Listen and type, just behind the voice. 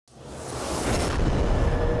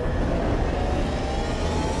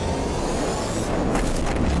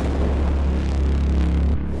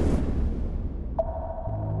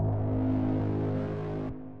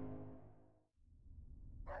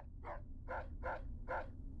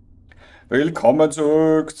Willkommen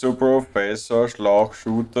zurück zu Professor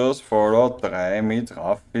Schlauchshooters Fallout 3 mit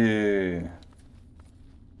Raffi.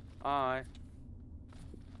 Ah,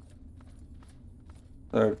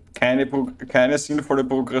 Keine sinnvolle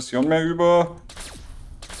Progression mehr über.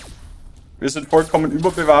 Wir sind vollkommen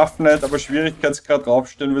überbewaffnet, aber Schwierigkeitsgrad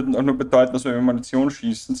draufstellen würden auch nur bedeuten, dass wir Munition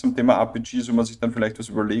schießen zum Thema RPGs, wo man sich dann vielleicht was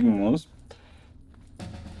überlegen muss.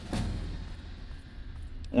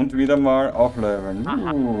 Und wieder mal aufleveln.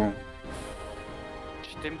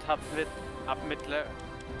 stimmt, hatten wir ab mit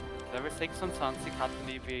Level 26 hatten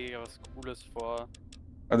die wie was Cooles vor.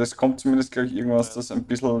 Also es kommt zumindest gleich irgendwas, das ein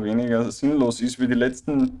bisschen weniger sinnlos ist wie die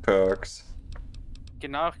letzten Perks.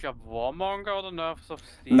 Genau, ich glaube Warmonger oder Nerves of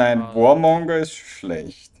Steel. Nein, Warmonger ist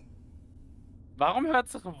schlecht. Warum hört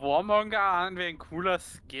sich Warmonger an wie ein cooler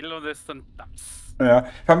Skill und ist dann das? Ja,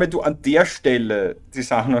 vor allem, wenn du an der Stelle die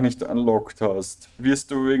Sachen noch nicht unlocked hast,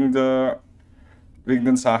 wirst du wegen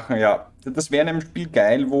den Sachen, ja, das wäre in einem Spiel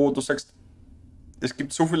geil, wo du sagst, es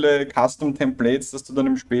gibt so viele Custom-Templates, dass du dann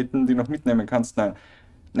im Späten die noch mitnehmen kannst.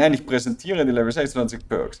 Nein, ich präsentiere die Level 26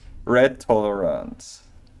 Perks. Red Tolerance.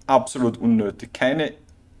 Absolut unnötig. Keine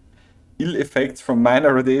Ill Effects from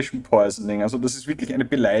minor radiation poisoning. Also das ist wirklich eine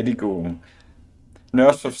Beleidigung.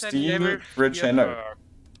 Nerves of Steel, Regenerate.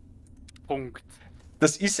 Punkt.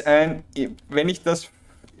 Das ist wenn ich das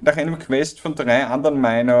nach einem Quest von 3 anderen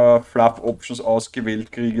meiner Fluff Options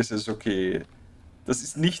ausgewählt kriege, ist es okay. Das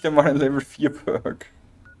ist nicht einmal ein Level 4 Perk.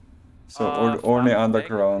 So, only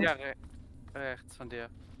underground. Ja, rechts von dir.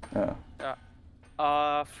 Ja.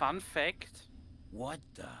 Ja. Fun Fact. What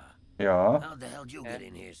the? Ja. How the hell did you get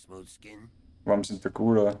in here, Smoothskin? Warum sind der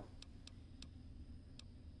cooler?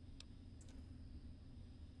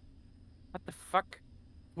 What the fuck?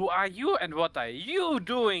 Who are you and what are you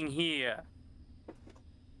doing here?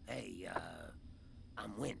 Hey,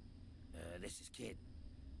 I'm Win. This is Kid.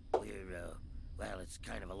 We're, well, it's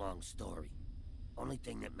kind of a long story. Only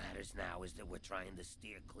thing that matters now is that we're trying to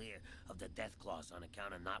steer clear of the death claws on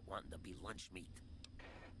account of not wanting to be lunch meat.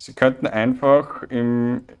 Sie könnten einfach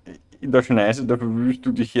in der Schneise der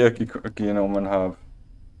Verwüstung, die ich hergenommen habe,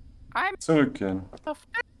 zurückgehen.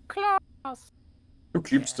 Du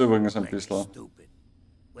klippst übrigens ein bisschen. Stupid.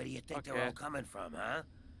 Where do you think they're all coming from, huh?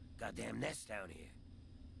 Goddamn nest down here.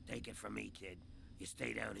 Take it from me, kid. You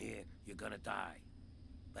stay down here, you're gonna die.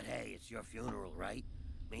 But hey, it's your funeral, right?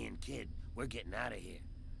 Me and Kid, we're getting out of here.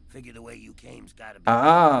 Figure the way you came's gotta be.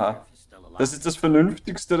 Ah, das ist das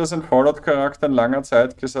Vernünftigste, das ein Fallout-Charakter in langer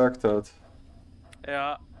Zeit gesagt hat.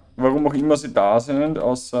 Ja. Warum auch immer sie da sind,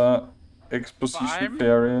 außer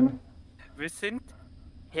Exposition-Ferien. Wir sind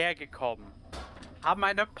hergekommen, haben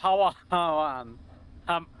eine Power an,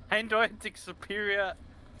 haben eindeutig Superior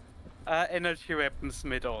Energy Weapons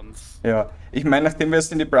mit uns. Ja, ich meine, nachdem wir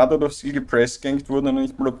jetzt in die Brotherhood of Steel gepressgangt wurden und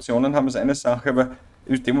nicht mal Optionen haben, ist eine Sache, aber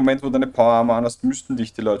in dem Moment, wo du eine Power Armor an hast, müssten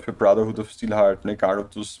dich die Leute für Brotherhood of Steel halten, egal ob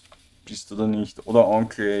du es bist oder nicht. Oder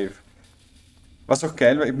Enclave. Was auch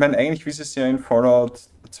geil war, ich meine, eigentlich, wie sie es ja in Fallout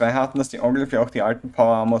 2 hatten, dass die Enclave ja auch die alten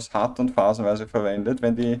Power Armors hat und phasenweise verwendet,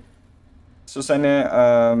 wenn die so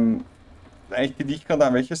seine, eigentlich die ich gerade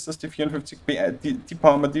an, welches ist das, die 54B, die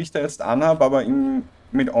Power Armor, die ich da jetzt anhabe, aber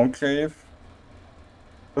mit Enclave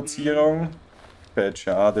Verzierung. Badge,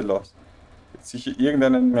 ja, die Lost. Jetzt sicher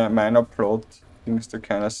irgendeinen meiner Plot, Dings, der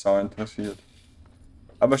keiner Sau interessiert.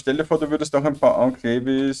 Aber stell dir vor, du würdest auch ein paar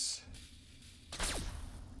Enclaves.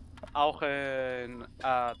 Auch in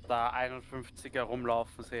der 51er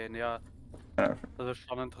rumlaufen sehen, ja. Das ist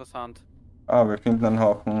schon interessant. Ah, wir finden einen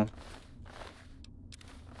Haufen.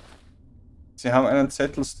 Sie haben einen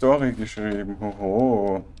Zettel Story geschrieben.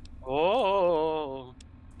 Hoho. Oh.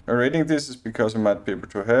 Reading this is because we might be able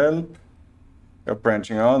to help. You're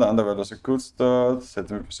branching out, Underworld was a good start.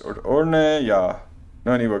 Set episode only, yeah.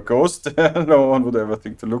 No one ever goes there, no one would ever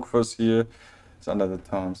think to look for us here. It's under the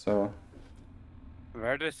town, so.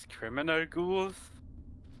 Were this criminal ghouls?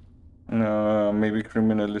 No, maybe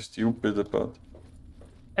criminally stupid, but.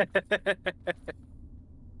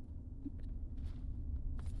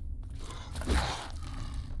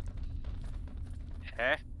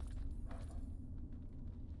 Hä?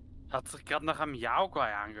 Hat sich gerade nach einem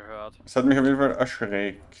Yaoguai angehört. Es hat mich auf jeden Fall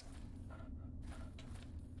erschreckt.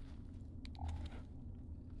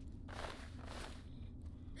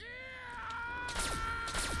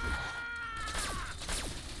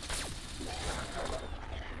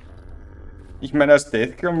 Ich meine, als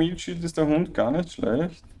Deathclaw Meat Shield ist der Hund gar nicht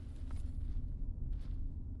schlecht.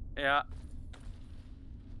 Ja.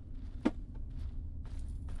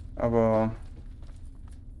 Aber.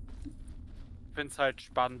 Ich finde es halt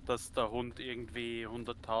spannend, dass der Hund irgendwie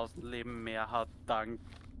 100.000 Leben mehr hat, dank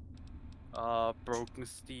Broken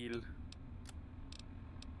Steel.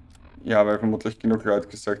 Ja, weil vermutlich genug Leute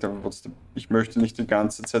gesagt haben, trotzdem, ich möchte nicht die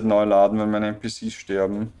ganze Zeit neu laden, wenn meine NPCs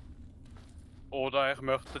sterben. Oder ich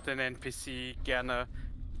möchte den NPC gerne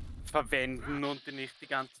verwenden und ihn nicht die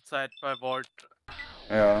ganze Zeit bei Vault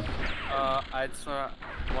Ja, als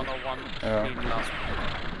 101 ja. stehen lassen.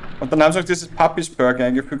 Und dann haben sie auch dieses Puppies Perk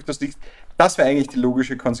eingefügt, das wäre eigentlich die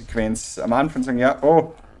logische Konsequenz. Am Anfang sagen, ja,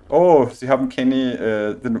 oh, sie haben Kenny,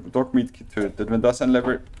 den Dogmeat getötet. Wenn das ein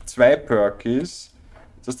Level 2 Perk ist,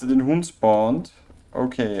 dass der den Hund spawnt,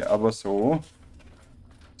 okay, aber so.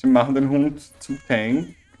 Sie machen den Hund zum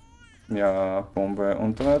Tank. Ja, Bombe.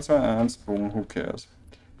 Und 3, 2, 1, boom, who cares?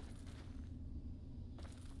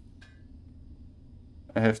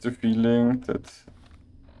 I have the feeling that...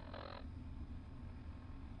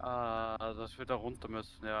 Dass wir da runter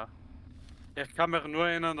müssen, ja. Ich kann mich nur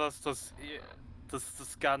erinnern, dass das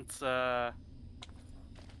Ganze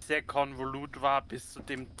sehr konvolut war bis zu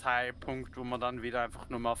dem Teilpunkt, wo man dann wieder einfach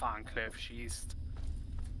nur mal auf Enclave schießt.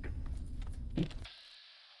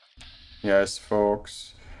 Yes,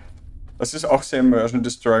 folks. Das ist auch sehr Immersion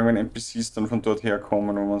Destroying, wenn NPCs dann von dort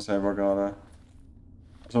herkommen, wo man selber gerade...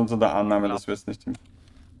 Also unter der Annahme, dass wir jetzt nicht...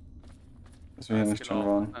 Dass wir hier nicht schon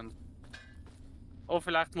waren. Oh,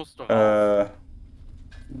 vielleicht musst du rauf.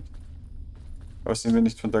 Aber sind wir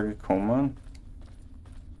nicht von da gekommen?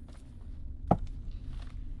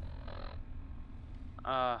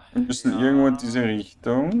 Wir müssen irgendwo in diese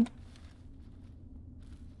Richtung.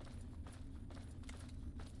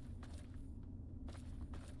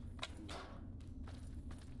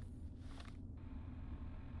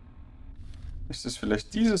 Ist das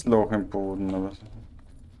vielleicht dieses Loch im Boden? Aber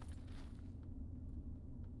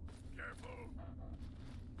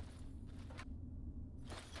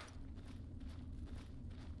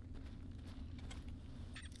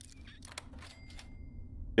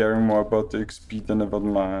caring more about the XP than about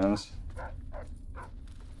mines.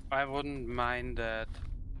 I wouldn't mind that.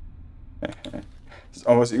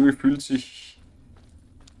 Aber es irgendwie fühlt sich...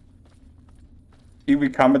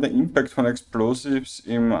 Irgendwie kam mir der Impact von Explosives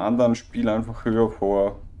im anderen Spiel einfach höher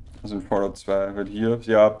vor. Also in Fallout 2, weil hier,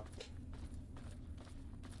 ja...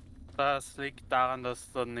 Das liegt daran,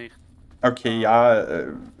 dass du nicht... Okay, ja,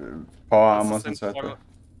 Power Armors und so weiter.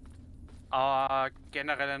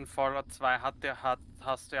 Generell in Fallout 2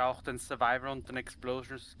 hast du ja auch den Survival und den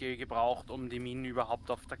Explosion Skill gebraucht, um die Minen überhaupt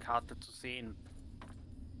auf der Karte zu sehen.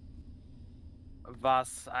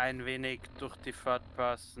 Was ein wenig durch die Third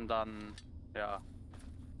Person dann, ja,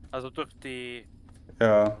 also durch die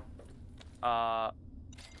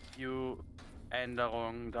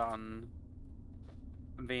View-Änderung dann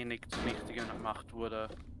wenig zunichte gemacht wurde.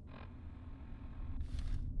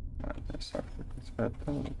 Ich sag nichts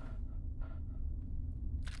weiter.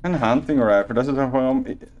 Ein Hunting Rifle, das ist einfach,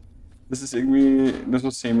 das ist irgendwie nur so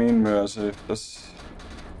semi-immersive,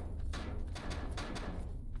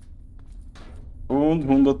 und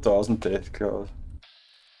 100.000 Death Cloud.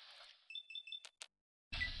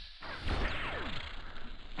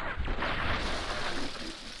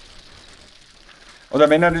 Oder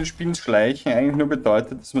wenn er den Spielen Schleichen eigentlich nur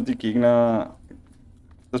bedeutet, dass man die Gegner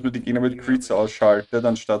mit Crits ausschaltet,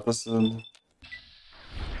 anstatt dass...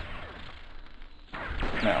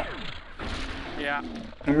 Naja. Ja.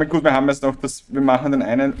 Ich meine, gut, wir haben jetzt noch das... Wir machen den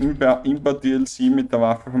einen Imba-DLC mit der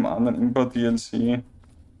Waffe vom anderen Imba-DLC.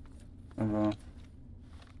 Aber...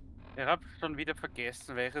 Ich habe schon wieder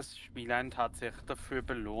vergessen, welches Spiel einen tatsächlich dafür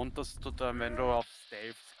belohnt, dass du dann, wenn du auf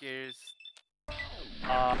Stealth gehst, und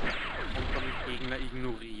dann Gegner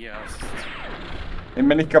ignorierst. Ich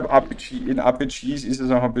meine, ich glaube, in RPGs ist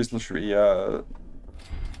es auch ein bisschen schwer.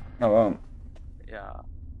 Aber... Ja.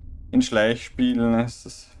 In Schleichspielen ist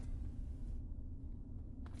das...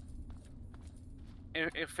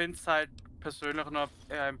 Ich finde es halt persönlich noch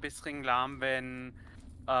ein bisschen lahm, wenn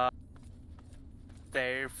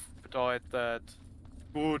Stealth bedeutet,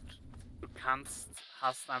 gut, du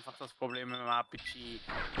hast einfach das Problem mit dem RPG.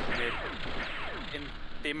 In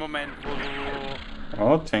dem Moment, wo du...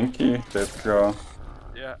 Oh, tanky, das klar.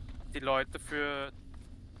 Ja, die Leute für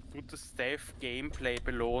gutes Stealth-Gameplay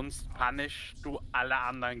belohnst, punish du alle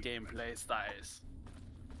anderen Gameplay-Styles.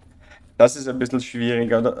 Das ist ein bisschen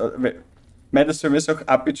schwieriger. Ich meine, das für mich auch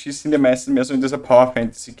RPGs sind ja meistens mehr so in dieser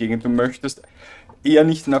Power-Fantasy-Gegend. Du möchtest eher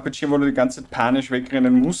nicht ein RPG, wo du die ganze Zeit panisch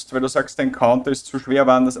wegrennen musst, weil du sagst, dein Counter ist zu schwer,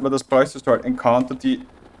 aber das bräuchtest du halt. Encounter, die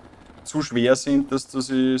zu schwer sind, dass du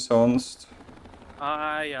sie sonst...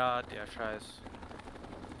 Ah ja, der Scheiß.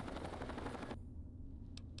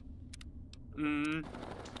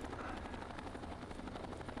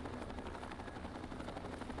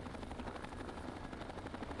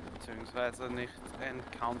 Beziehungsweise nicht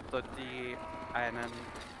Encounter, die einen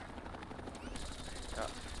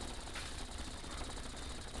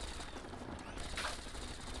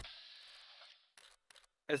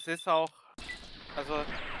es ist auch, also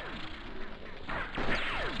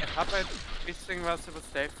ich habe ein bisschen was über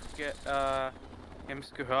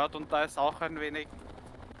Stealth-Games gehört und da ist auch ein wenig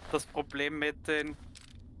das Problem mit den,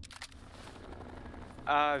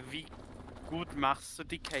 wie gut machst du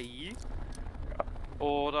die KI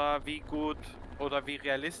oder wie gut oder wie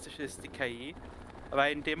realistisch ist die KI. Aber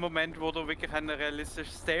in dem Moment, wo du wirklich ein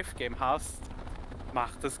realistisches Stealth-Game hast,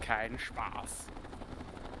 macht es keinen Spaß.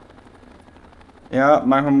 Ja,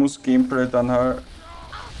 manchmal muss Gameplay dann halt.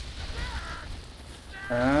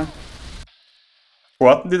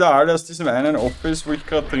 Porten die da alle aus diesem einen Office, wo ich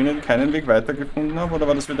gerade drinnen keinen Weg weitergefunden habe, oder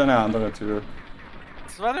war das wieder eine andere Tür?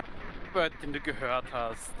 Das war der Bird, den du gehört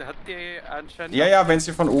hast. Der hat die anscheinend. Ja, ja, wenn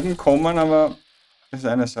sie von oben kommen, aber das ist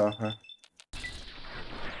eine Sache.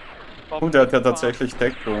 Der hat ja tatsächlich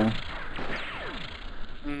Deckung.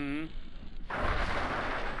 Mhm.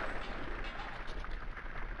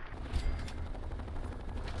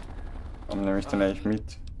 Warum nehme ich den eigentlich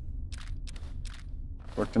mit?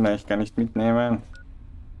 Ich wollte den eigentlich gar nicht mitnehmen.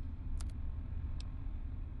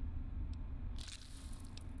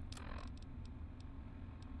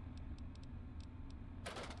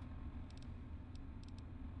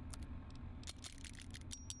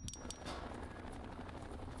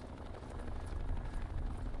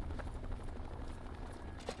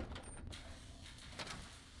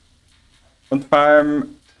 Und vor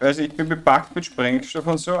allem, also ich bin bepackt mit Sprengstoff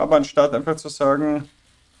und so, aber anstatt einfach zu sagen,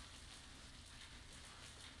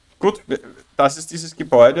 gut, das ist dieses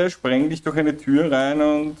Gebäude, spreng dich durch eine Tür rein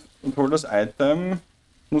und hol das Item,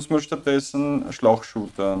 muss man stattdessen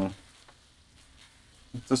Schlauchshootern.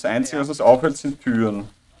 Das Einzige, was uns aufhält, sind Türen.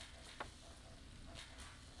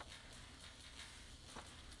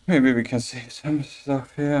 Maybe we can save some stuff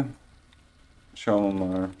here. Schauen wir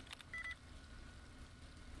mal.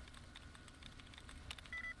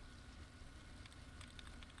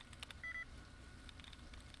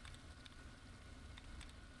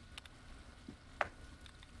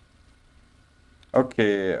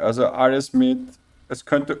 Okay, also alles mit. Es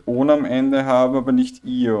könnte On am Ende haben, aber nicht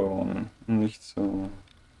Ion. Nicht so.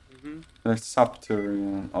 Vielleicht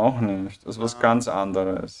Subterranean. Auch nicht. Das ist was ganz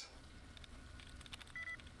anderes.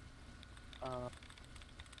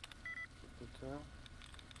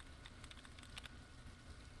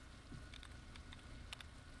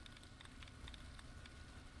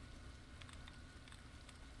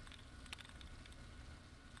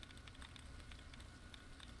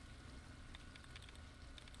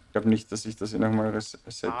 Ich glaube nicht, dass ich das hier nochmal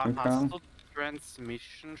resetten kann. Hast du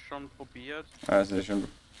Transmission schon probiert? Also schon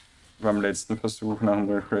beim letzten Versuch nach dem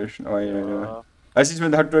Refreshen. Oh ja, ja. Also ist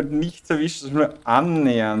mir halt dort nichts erwischt, das nur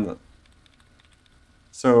annähernd.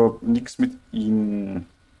 So, nichts mit ihnen.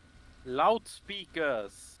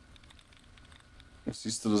 Loudspeakers. Was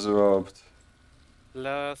siehst du das überhaupt?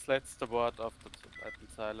 Das letzte Wort auf der zweiten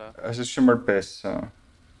Zeile. Es ist schon mal besser.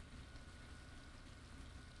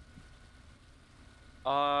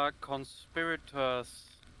 Conspirators.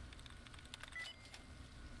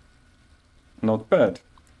 Not bad.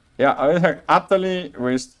 Ja, aber ich sag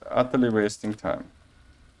utterly wasting time.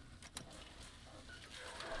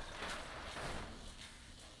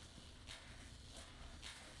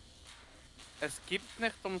 Es gibt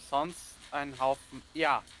nicht umsonst einen Haufen.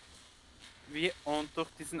 Ja. Und durch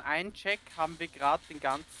diesen einen Check haben wir gerade den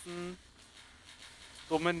ganzen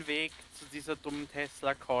dummen Weg zu dieser dummen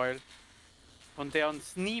Tesla Coil, von der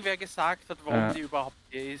uns nie wer gesagt hat, warum die überhaupt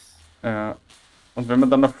hier ist. Ja. Und wenn man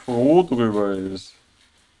dann noch froh drüber ist.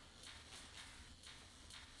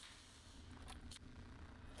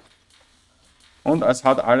 Und es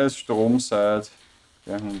hat alles Strom seit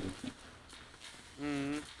Jahrhunderten.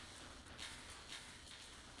 Mhm.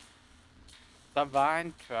 Da war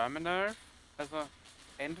ein Terminal, also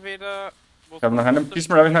entweder... Ich habe nach einem,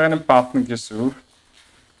 diesmal habe ich nach einem Button gesucht.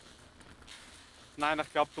 Nein,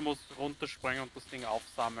 ich glaube, du musst runterspringen und das Ding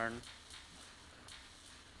aufsammeln.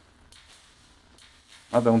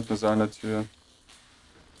 Ah, da unten ist auch eine Tür.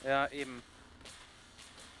 Ja, eben.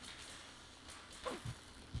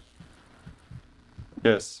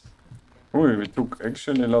 Yes. Ui, we took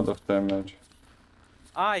actually a lot of damage.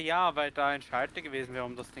 Ah ja, weil da ein Schalter gewesen wäre,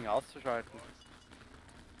 um das Ding auszuschalten.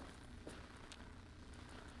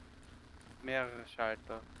 Mehrere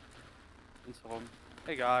Schalter. Und so rum.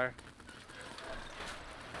 Egal.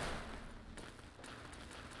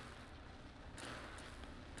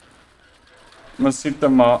 Man sieht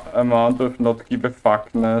amount of not give a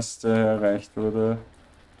fuckness, der erreicht wurde.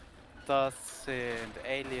 Das sind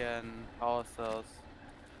Alien Houses.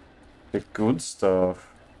 The good stuff.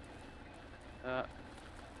 Ja.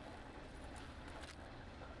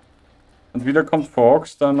 Und wieder kommt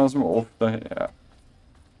Fox dann aus dem Off daher.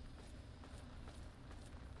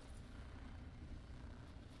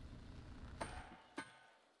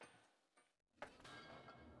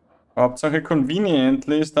 Hauptsache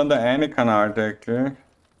conveniently ist dann der eine Kanaldeckel.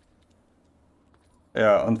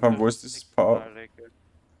 Ja, und von wo ist dieses Power?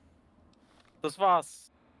 Das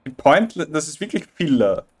war's. Die Point, das ist wirklich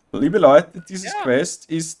Filler. Liebe Leute, dieses Quest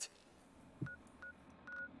ist...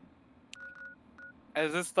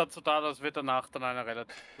 Es ist dazu da, dass wir danach dann eine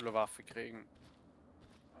relativ coole Waffe kriegen.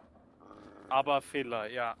 Aber Filler,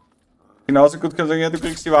 ja. Genauso gut kann sagen, ja, du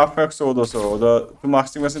kriegst die Waffe auch so oder so. Oder du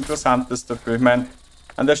machst irgendwas Interessantes dafür. Ich meine,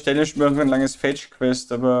 an der Stelle schwören wir ein langes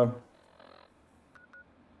Fetch-Quest, aber...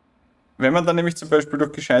 Wenn man dann nämlich zum Beispiel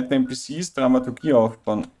durch gescheite NPCs Dramaturgie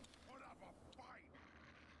aufbauen...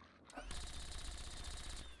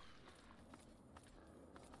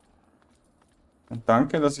 Und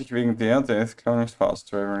danke, dass ich wegen der Deathclaw nicht fast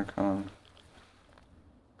traveln kann.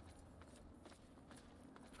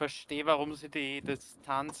 Ich verstehe, warum sie die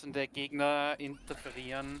Distanzen der Gegner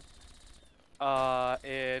interferieren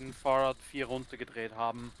in Fahrt 4 runtergedreht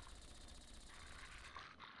haben.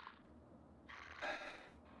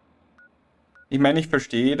 Ich meine, ich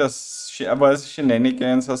verstehe, dass aber als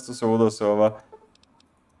Shenanigans hast du so oder so, aber...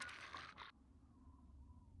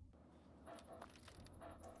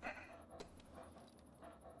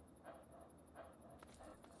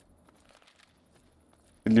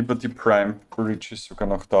 Die Liberty Prime Bridge ist sogar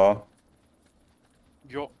noch da.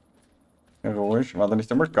 Jo. Heroisch. War da nicht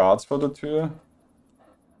einmal Guards vor der Tür?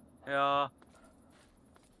 Ja.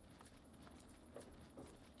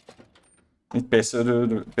 Nicht besser,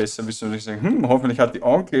 besser wie soll ich sagen, hoffentlich hat die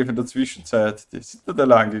Enclave in der Zwischenzeit die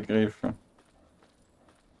Citadel angegriffen.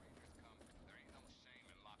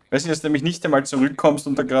 Weiß nicht, dass du nämlich nicht einmal zurückkommst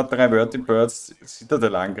und da gerade 3 Vertibirds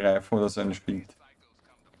Citadel angreifen oder so ein Spiel.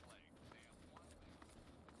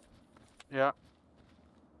 Ja.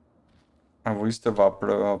 Ah, wo ist der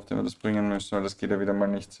Wappler überhaupt, den wir das bringen müssen, weil das geht ja wieder mal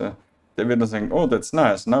nicht so. Der wird dann sagen, oh, that's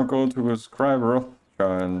nice, now go to Scribe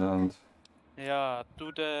Rothschild und... Ja,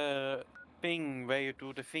 do the thing where you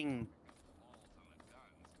do the thing.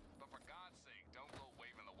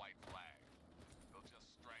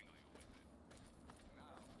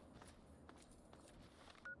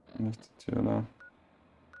 Nicht die Tür da.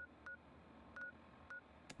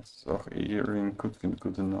 Das ist auch eher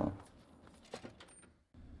good enough.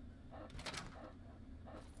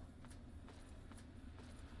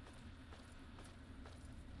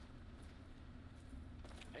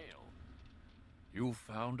 You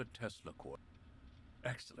found a Tesla core.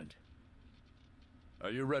 Excellent.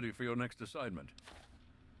 Are you ready for your next assignment?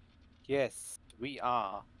 Yes, we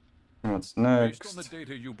are. What's Based on next? the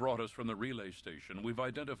data you brought us from the relay station, we've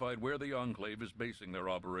identified where the Enclave is basing their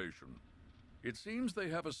operation. It seems they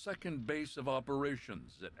have a second base of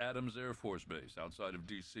operations at Adams Air Force Base outside of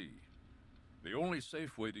D.C. The only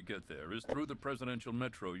safe way to get there is through the presidential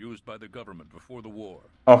metro used by the government before the war.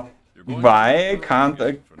 Oh, why can't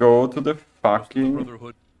I go to the fucking...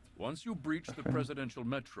 Brotherhood. Once you breach the presidential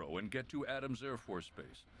metro and get to Adams Air Force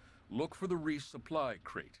Base, look for the resupply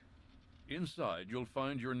crate. Inside, you'll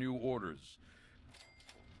find your new orders.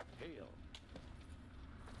 Hail.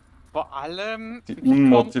 Vor allem, Die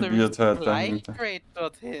wie kommt der Unmotiviertheit Resupply dahinter. Crate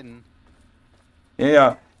dorthin? Ja,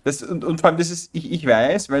 ja. Das, und vor allem, das ist, ich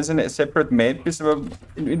weiß, weil es eine Separate Map ist, aber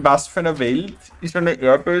in was für einer Welt ist eine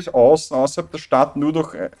Airbase außerhalb der Stadt nur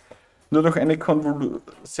durch eine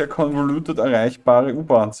sehr convoluted erreichbare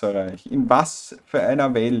U-Bahn zu erreichen? In was für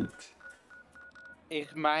einer Welt?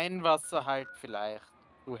 Ich meine, was er halt vielleicht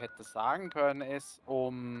du hättest sagen können, ist,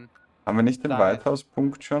 um Haben wir nicht den White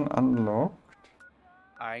House-Punkt schon unlocked?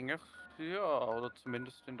 eigentlich, ja, oder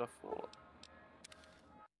zumindest in der Vor.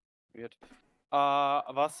 Wird.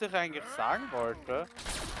 Was ich eigentlich sagen wollte,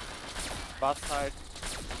 was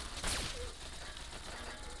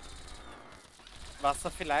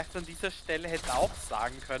er vielleicht an dieser Stelle hätte auch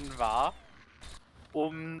sagen können, war,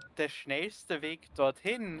 um der schnellste Weg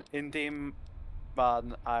dorthin, in dem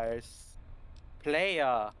man als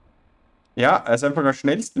Player... Ja, also einfach den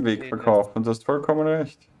schnellsten Weg verkaufen, und du hast vollkommen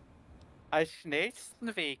recht. Als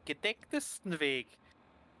schnellsten Weg, gedecktesten Weg,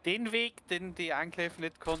 den Weg, den die Enclave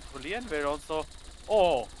nicht kontrollieren will und so,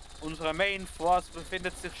 oh, unsere Main Force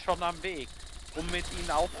befindet sich schon am Weg. Um mit ihnen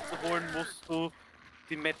aufzuholen, musst du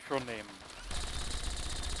die Metro nehmen.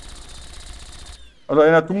 Oder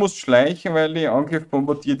einer, du musst schleichen, weil die Enclave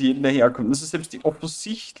bombardiert jeden, der herkommt. Also selbst die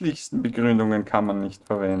offensichtlichsten Begründungen kann man nicht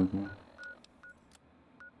verwenden.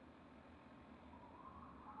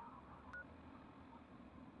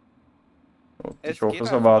 Und ich hoffe,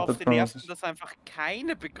 es erwartet auf den ersten, dass einfach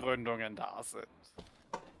keine Begründungen da sind.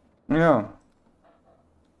 Ja.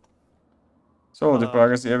 So, die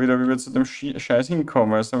Frage ist eher wieder, wie wir zu dem Scheiß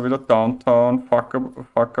hinkommen. Jetzt haben wir wieder Downtown,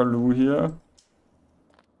 Fuckaloo hier.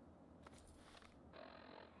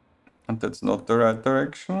 And that's not the right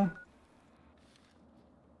direction.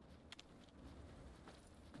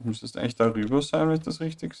 Du müsstest eigentlich darüber sein, wenn ich das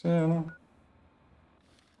richtig sehe, oder?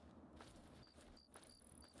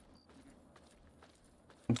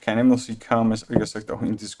 Und keine Musik kam es, wie gesagt, auch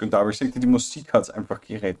indiskutabel. Ich sagte, die Musik hat es einfach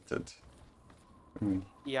gerettet.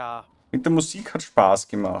 Ja. Mit der Musik hat Spaß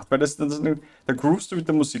gemacht, weil da groovst du mit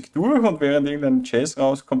der Musik durch und während irgendein Jazz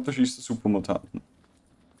rauskommt, da schießt du Supermutanten.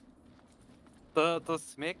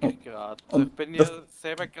 Das merke ich gerade. und Ich bin das- ja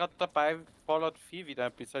selber gerade dabei, Fallout 4 wieder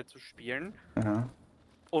ein bisschen zu spielen. Ja.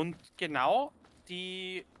 Und genau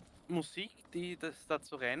die Musik, die das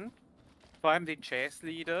dazu rennt, vor allem die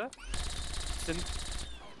Jazzlieder,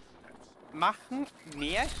 machen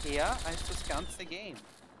mehr her als das ganze Game.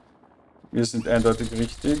 Wir sind eindeutig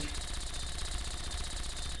richtig.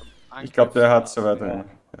 Ich glaube, der hat so weit drin.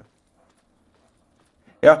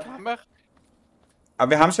 Ja, aber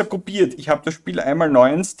wir haben es ja probiert. Ich habe das Spiel einmal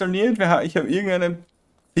neu installiert. Ich habe irgendeinen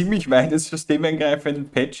ziemlich weites systemeingreifenden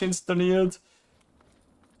Patch installiert.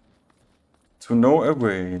 To no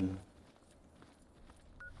avail.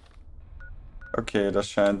 Okay, das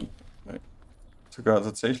scheint sogar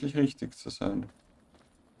tatsächlich richtig zu sein.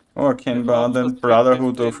 Oh, erkennbar an den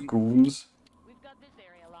Brotherhood of Ghouls.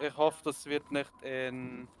 Ich hoffe, das wird nicht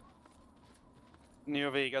in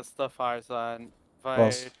New Vegas der Fall sein, weil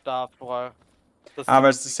Was? davor... Weil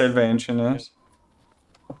es dieselbe Engine ist.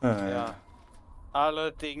 Ja.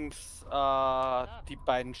 Allerdings, die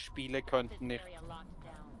beiden Spiele könnten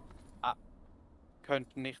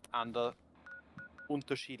nicht anders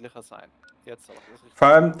unterschiedlicher sein. Jetzt aber. Vor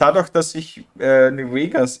allem dadurch, dass ich New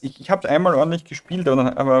Vegas, ich habe es einmal ordentlich gespielt,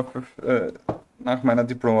 aber nach meiner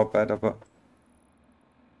Diplomarbeit, aber.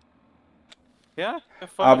 Ja,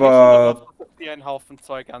 aber ich dir einen Haufen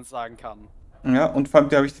Zeug ansagen kann. Ja, und vor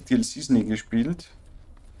allem habe ich die DLCs nie gespielt.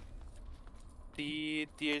 Die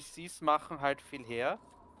DLCs machen halt viel her.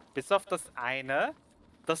 Bis auf das eine,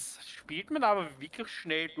 das spielt man aber wirklich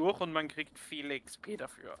schnell durch und man kriegt viel XP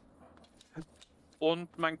dafür.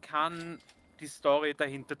 Und man kann die Story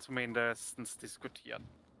dahinter zumindest diskutieren.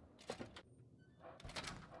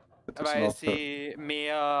 Weil sie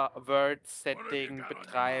mehr World-Setting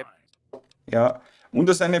betreibt. Ja, und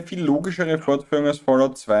es eine viel logischere Fortführung als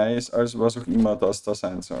Fallout 2 ist, als was auch immer das da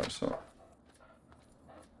sein soll. So.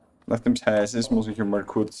 Nachdem es heiß ist, muss ich mal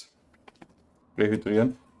kurz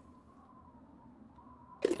rehydrieren.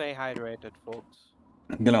 Stay hydrated, folks.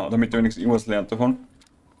 Genau, damit ihr wenigstens irgendwas lernt davon.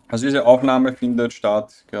 Also diese Aufnahme findet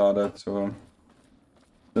statt gerade zu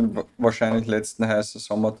den wahrscheinlich letzten heißen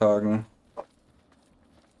Sommertagen.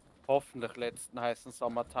 Hoffentlich letzten heißen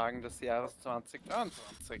Sommertagen des Jahres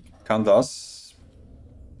 2023. Kann das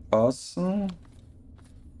passen?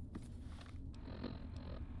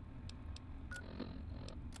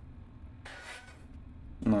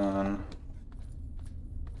 Nein.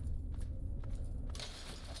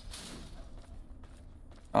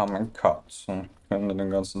 Armen Katzen können den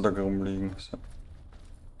ganzen Tag rumliegen. So.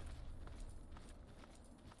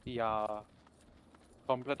 Ja,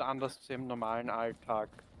 komplett anders zu dem normalen Alltag.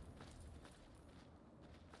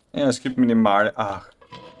 Ja, es gibt minimale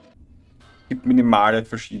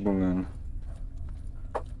Verschiebungen.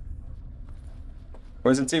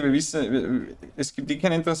 Aber jetzt wir wissen, es gibt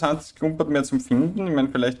kein interessantes Klumpert mehr zum Finden. Ich meine,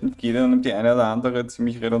 vielleicht nicht jeder nimmt die eine oder andere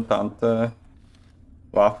ziemlich redundante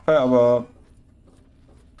Waffe, aber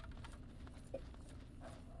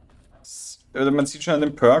man sieht schon an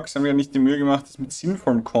den Perks, haben wir ja nicht die Mühe gemacht, das mit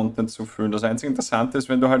sinnvollem Content zu füllen. Das einzige Interessante ist,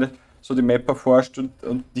 wenn du halt so die Map erforscht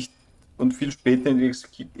und viel später in die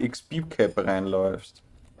XP-Cap reinläufst.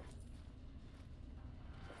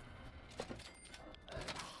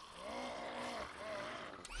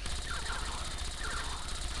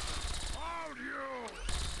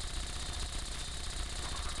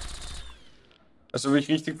 Also, wie ich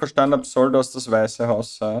richtig verstanden habe, soll das Weiße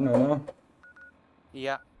Haus sein, oder?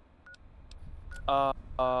 Ja.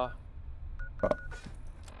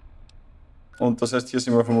 Und das heißt, hier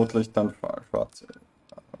sind wir vermutlich dann schwarze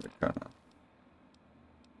Amerikaner.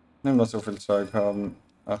 Wenn wir so viel Zeug haben.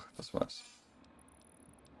 Ach, das war's.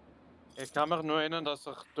 Ich kann mich nur erinnern, dass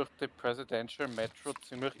ich durch die Presidential Metro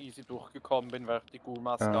ziemlich easy durchgekommen bin, weil ich die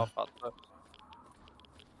Ghoul-Maske auf hatte.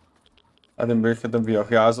 Den welcher dann wie auch.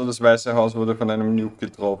 Ja, also das Weiße Haus wurde von einem Nuke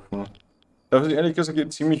getroffen. Da ist ehrlich gesagt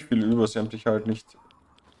geht ziemlich viel über. Sie haben sich halt nicht.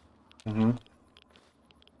 Mhm.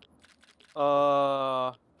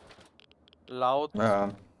 Laut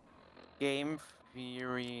Game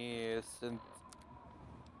Theory sind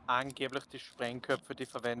angeblich die Sprengköpfe, die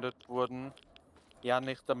verwendet wurden, ja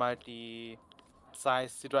nicht einmal die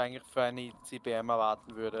Size, die du eigentlich für eine CBM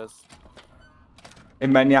erwarten würdest. Ich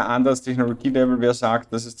meine, ja, anderes Technologielevel, wer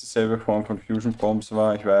sagt, dass es dieselbe Form von Fusion Bombs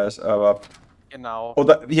war, ich weiß, aber... Genau.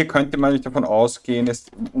 Oder hier könnte man nicht davon ausgehen,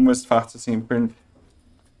 um es fach zu simpeln,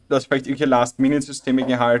 dass vielleicht irgendwelche Last-Minute-Systeme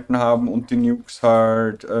gehalten haben und die Nukes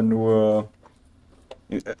halt oder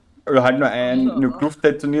halt nur ein Nuke-Luft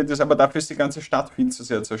detoniert ist, aber dafür ist die ganze Stadt viel zu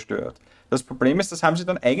sehr zerstört. Das Problem ist, das haben sie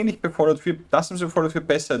dann eigentlich befordert für besser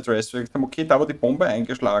addressed, weil sie haben, okay, da wo die Bombe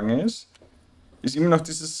eingeschlagen ist immer noch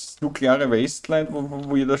dieses nukleare Wasteland,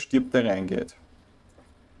 wo jeder stirbt, der reingeht.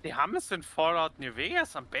 Die haben es in Fallout New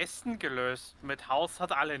Vegas am besten gelöst. Mit Haus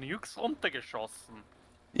hat alle Nukes runtergeschossen.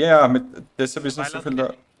 Ja, deshalb ist noch Weil so er viel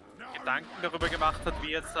da. Gedanken darüber gemacht hat,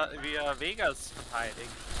 wie er Vegas verteidigt.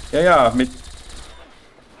 Ja,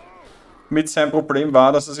 mit seinem Problem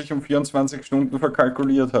war, dass er sich um 24 Stunden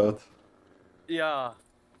verkalkuliert hat. Ja.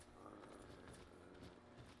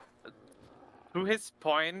 To his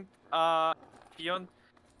point, ich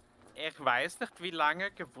weiß nicht, wie lange er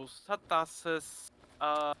gewusst hat, dass es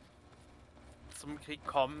zum Krieg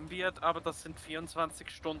kommen wird, aber das sind 24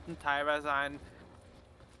 Stunden teilweise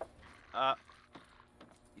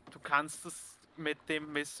du kannst es mit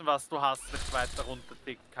dem Wissen, was du hast, nicht weiter runter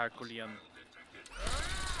kalkulieren.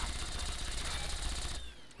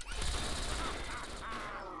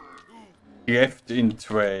 Left in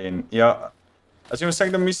Twain. Ja. Also ich muss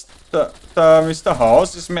sagen, der Mr.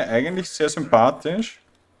 House ist mir eigentlich sehr sympathisch.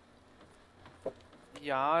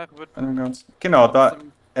 Ja, er wird... Genau, da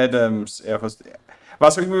Adams Air Force.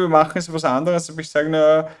 Was auch immer wir machen, ist was anderes, aber ich sage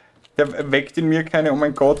nur, der weckt in mir keine, oh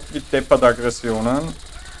mein Gott, wie deppert Aggressionen.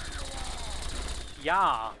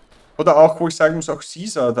 Ja. Oder auch, wo ich sagen muss, auch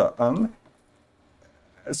Caesar da an.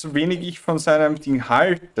 So wenig ich von seinem Ding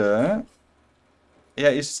halte,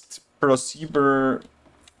 er ist plausibel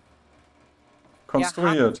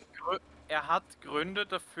konstruiert. Er hat Gründe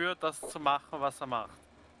dafür, das zu machen, was er macht.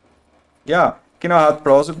 Ja, genau, er hat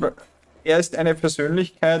plausible. Er ist eine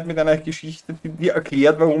Persönlichkeit mit einer Geschichte, die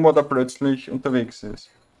erklärt, warum er da plötzlich unterwegs ist.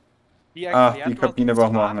 Die Kabine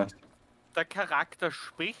brauchen wir auch nicht. Der Charakter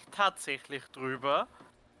spricht tatsächlich drüber,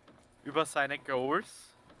 über seine Goals,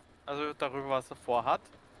 also darüber, was er vorhat.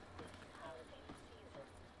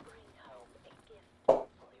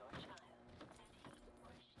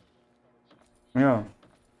 Ja.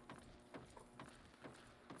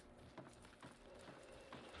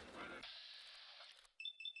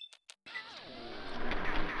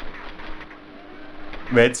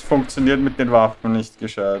 Wetz funktioniert mit den Waffen nicht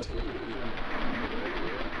gescheit.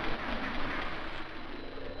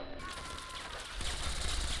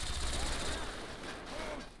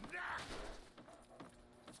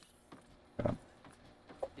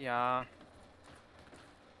 Ja.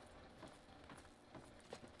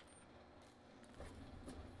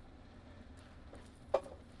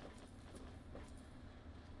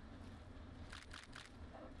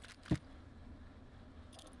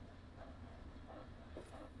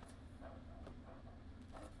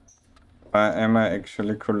 Am I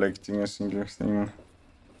actually collecting a single thing?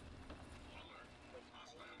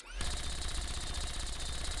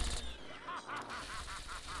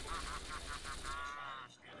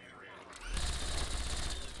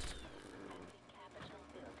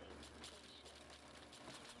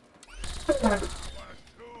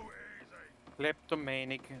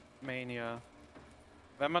 Kleptomania.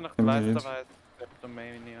 Wenn man nicht weiß, dann weiß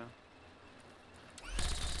Kleptomania.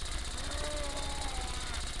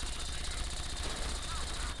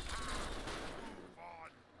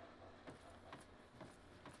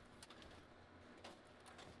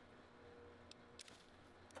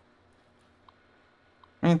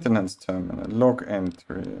 Maintenance terminal, log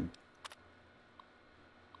entry.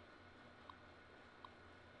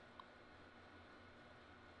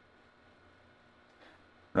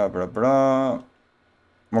 Bla bla bla.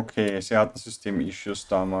 Okay, sie hatten System-Issues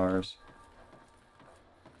damals.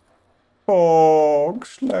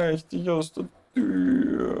 Fox, schleich dich aus der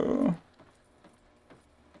Tür.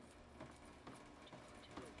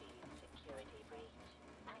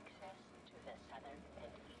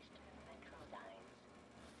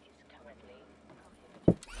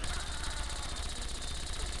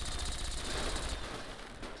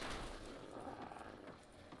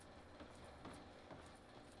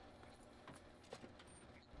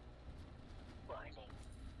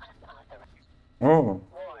 Oh.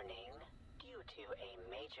 Warning. Due to a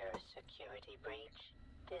major security breach,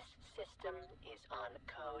 this system is on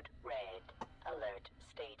code red. Alert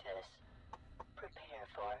status. Prepare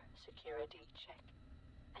for security check.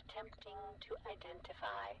 Attempting to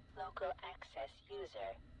identify local access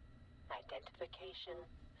user. Identification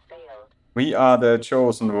failed. We are the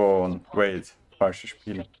chosen one. Wait, falsches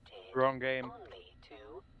Spiel. Wrong game. Only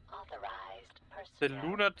to authorized personnel. The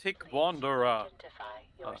Lunatic Wanderer. Identify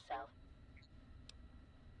yourself.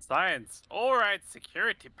 Science. Alright,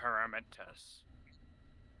 security parameters.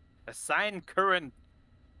 Assign current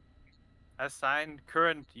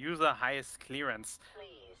user highest clearance.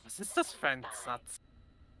 Please. Was ist das für ein Satz?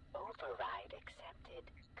 Override accepted.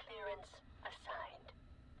 Clearance assigned.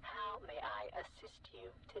 How may I assist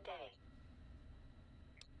you today?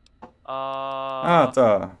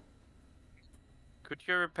 Da. Could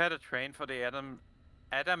you repair the train for the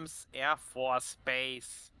Adams Air Force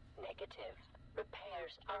Base? Negative.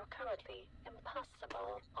 Repairs are currently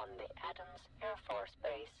impossible on the Adams Air Force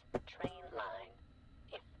Base train line.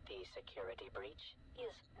 If the security breach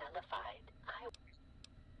is nullified,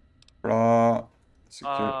 Bla.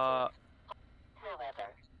 Security. however,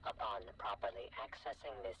 upon properly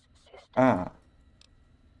accessing this system,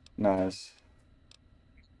 Nice.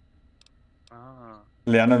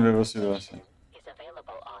 Lernen wir was über sie. is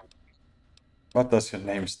available on What does your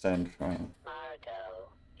name stand for? Margo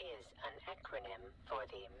is an acronym for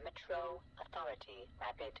the Metro Authority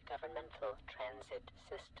Rapid Governmental Transit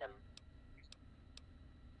System.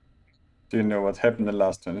 Do you know what happened in the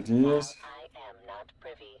last 20 years? While I am not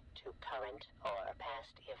privy to current or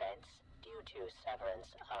past events due to severance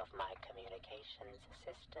of my communications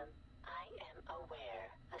system, I am aware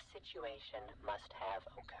a situation must have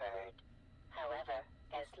occurred. However,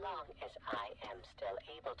 as long as I am still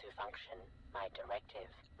able to function, my directive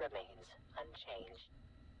remains unchanged.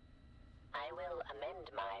 I will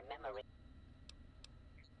amend my memory.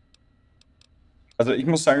 Also ich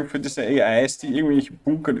muss sagen, für diese AIs, die irgendwelche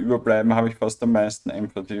Bunkern überbleiben, habe ich fast am meisten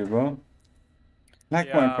Empathy über.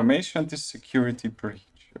 Like more information on this security breach,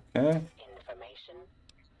 okay? Information.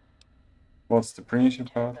 What's the breach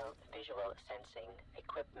about? Internal visual sensing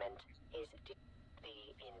equipment is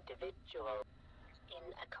the individual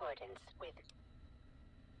in accordance with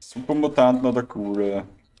Supermutanten oder Gule?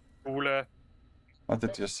 Gule. What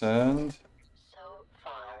did you send? so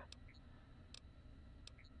far.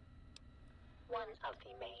 One of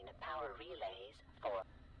the main power relays for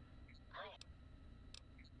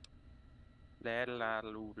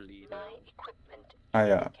my equipment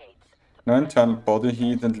Ja. indicates No internal body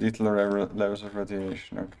heat and little levels of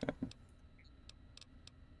radiation, okay.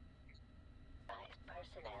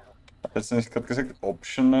 personnel. Hast du nicht gerade gesagt,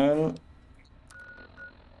 optional?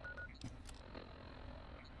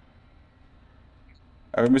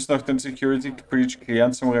 Aber wir müssen auch den Security Breach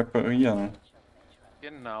klären zum Reparieren.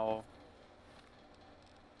 Genau.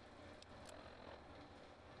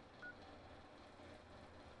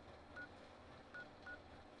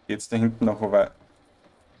 Geht's da hinten noch weiter?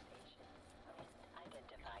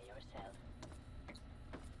 Identify yourself.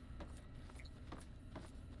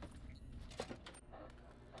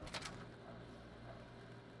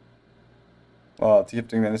 Warte, ich habe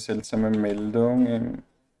irgendeine seltsame Meldung.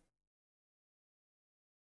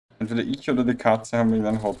 Entweder ich oder die Katze haben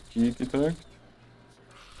irgendeinen Hotkey gedrückt.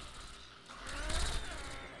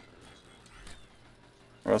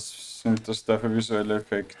 Was sind das da für visuelle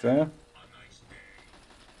Effekte?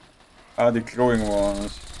 Die Glowing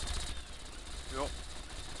Ones. Jo.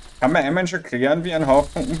 Kann mir ein Mensch erklären, wie ein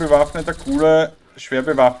Haufen unbewaffneter, cooler, schwer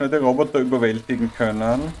bewaffnete Roboter überwältigen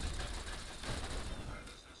können?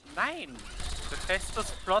 Nein!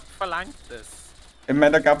 Bethesdas Plot verlangt es. Ich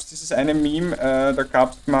meine, da gab es dieses eine Meme, da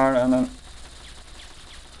gab es mal einen...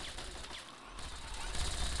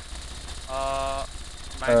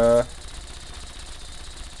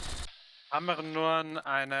 Haben wir nur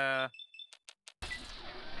eine...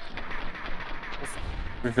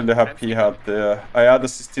 Wie viele HP hat der? Ah ja,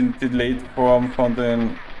 das ist die Delayed-Form von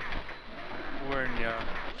den... Uhren, ja.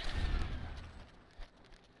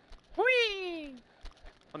 Hui!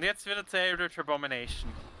 Und jetzt wieder zur Eldritch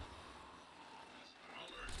Abomination.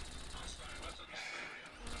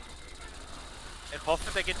 Ich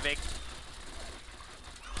hoffe, der geht weg.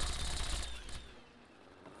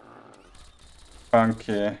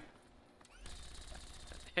 Danke.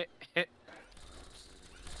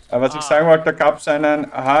 Aber was ich sagen wollte, da gab es einen,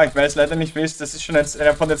 ich weiß leider nicht, wie es ist, das ist schon jetzt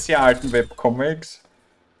einer von den sehr alten Webcomics.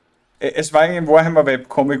 Es war ein Warhammer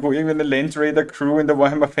Webcomic, wo irgendeine Land Raider Crew in der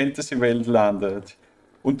Warhammer Fantasy Welt landet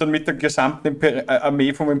und dann mit der gesamten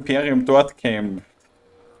Armee vom Imperium dort kämpft.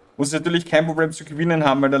 Wo sie natürlich kein Problem zu gewinnen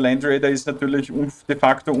haben, weil der Land Raider ist natürlich de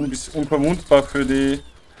facto unverwundbar für die...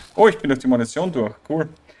 Oh, ich bin durch die Munition durch, cool.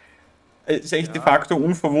 Ist echt de facto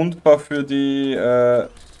unverwundbar für die...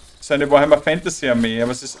 seine Warhammer Fantasy Armee,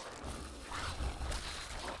 aber es ist...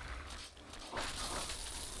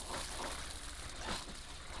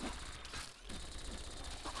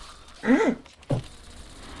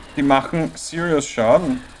 Die machen serious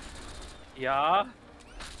Schaden. Ja,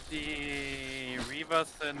 die Reavers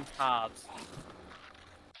sind hart.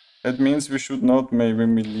 That means we should not maybe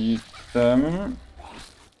melee them.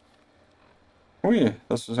 Ui,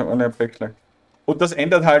 das ist eine Backlag. Und das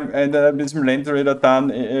ändert halt mit diesem Land Raider dann,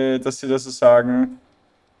 dass sie das so sagen,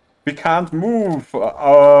 we can't move,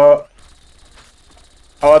 our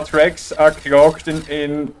tracks are clogged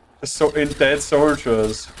in dead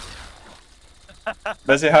soldiers.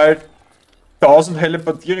 Weil sie halt 1000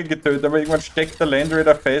 Teleportiere getötet, aber irgendwann steckt der Land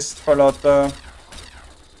Raider fest vor lauter...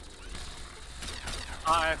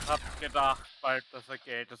 Ich hab gedacht, bald das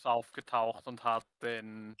Geld ist aufgetaucht und hat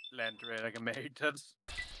den Land Raider gemeldet.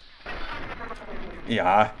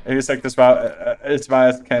 Ja, wie gesagt, es war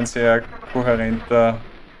jetzt kein sehr kohärenter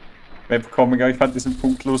Webcomic, aber ich fand diesen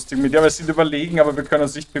Punkt lustig mit. Ja, wir sind überlegen, aber wir können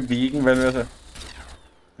uns nicht bewegen, weil wir...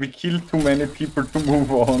 We kill too many people to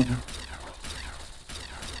move on.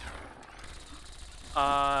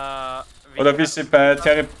 Oder wie sie bei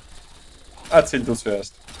Terry... Erzähl du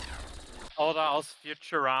zuerst. Oder aus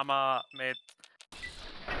Futurama mit...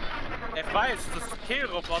 Ich weiß, dass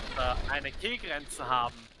Killroboter eine Killgrenze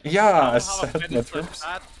haben. Ja, es sent the troops.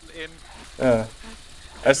 Ja.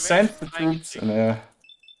 Es sent the troops. Ja.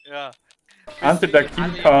 Ja. Until the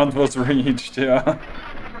kill count was reached, ja.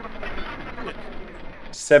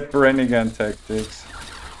 Sepp Rennigan Tactics.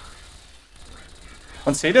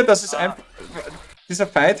 Und seht ihr, dass es einfach... Dieser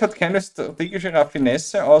Fight hat keine strategische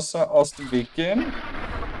Raffinesse, außer aus dem Weg gehen.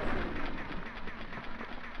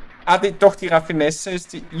 Doch, die Raffinesse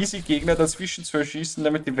ist, die Easy-Gegner dazwischen zu erschießen,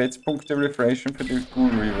 damit die Wettpunkte refreshen für die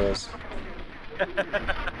Ghoul Reavers.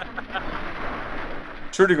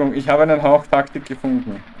 Entschuldigung, ich habe einen Hauch Taktik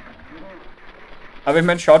gefunden. Aber ich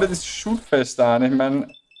meine, schau dir das Shootfest an, ich meine...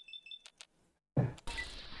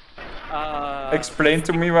 Explain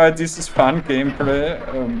to me why this is fun gameplay.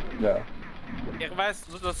 Ja. Ich weiß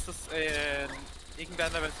nur, dass das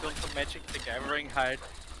irgendeine Version von Magic the Gathering halt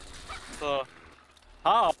so...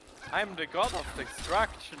 How? I'm the god of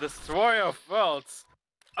destruction, destroyer of worlds.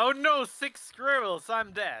 Oh no, 6 squirrels,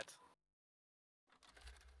 I'm dead.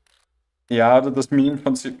 Ja, oder das Meme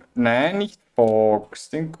von... Nein, nicht Fox,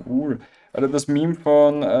 den cool. Oder das Meme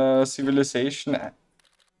von Civilization...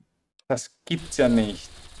 Das gibt's ja nicht.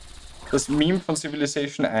 Das Meme von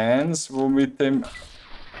Civilization 1, wo mit dem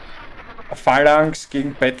Phalanx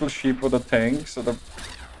gegen Battleship oder Tanks oder...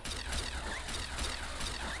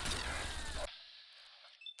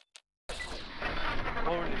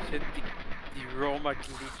 Holy shit, die Roma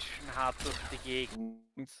glitschen hart durch die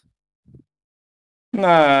Gegend.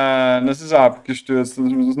 Nein, das ist abgestürzt, das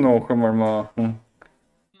muss es noch einmal machen.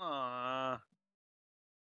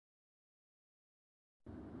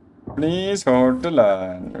 Please hold the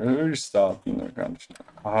line. Restarten ganz schnell.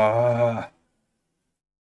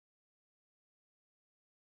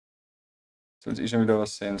 Soll ich schon wieder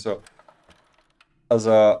was sehen? So.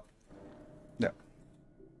 Also. Ja.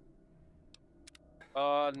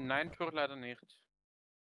 Nein, Tour leider nicht.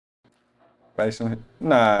 Weiß noch nicht.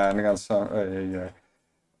 Nein, ganz.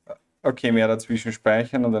 Okay, mehr dazwischen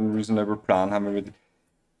speichern und einen reasonable Plan haben wir mit.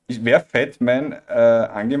 Wäre Fatman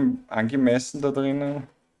angemessen da drinnen?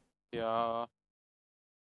 Ja.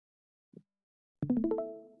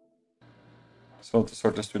 So, du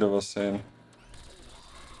solltest wieder was sehen.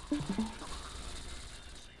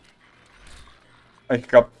 Ich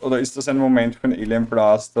glaube, oder ist das ein Moment für einen Alien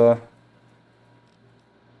Blaster?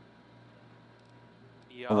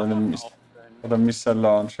 Ja, oder Missile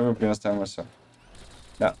Launch. Wir probieren es einmal so.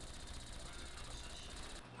 Ja.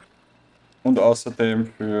 Und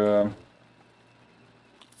außerdem für...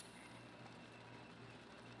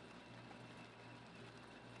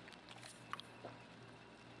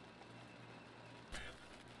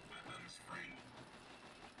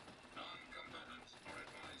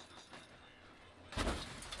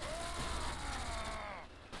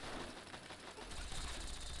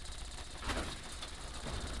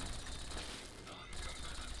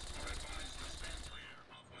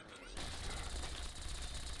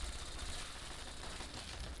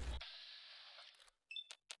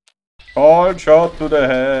 All shot to the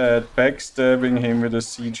head, backstabbing him with a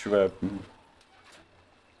siege weapon.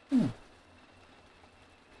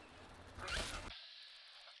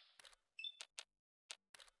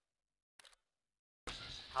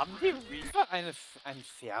 Haben die Reaver einen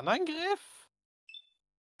Fernangriff?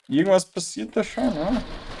 Irgendwas passiert da schon, ne?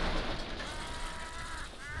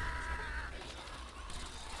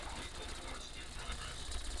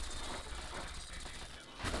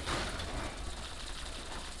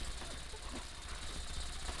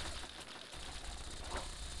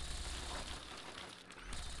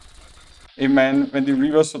 Ich meine, wenn die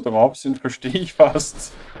Reavers so drauf sind, verstehe ich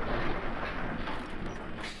fast.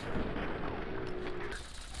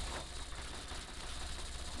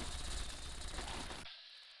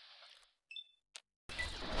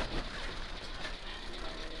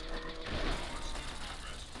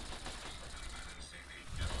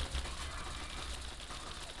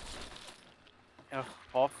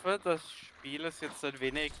 Ich hoffe, das Spiel ist jetzt ein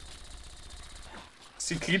wenig...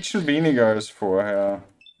 Sie glitschen weniger als vorher.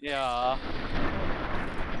 Ja,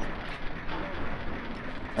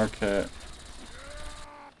 Okay.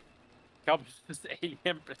 ich glaube, es ist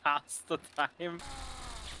Alien Blaster Time.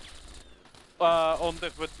 Und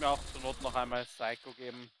ich würde mir auch zur Not noch einmal Psycho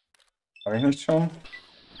geben. Habe ich nicht schon?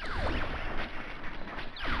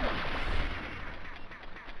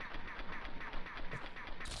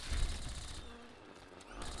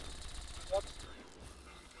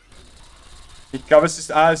 Ich glaube,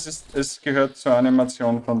 es gehört zur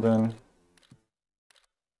Animation von den...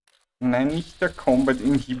 Nein, nicht der Combat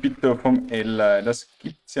Inhibitor vom Ally, das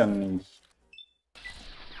gibt's ja nicht.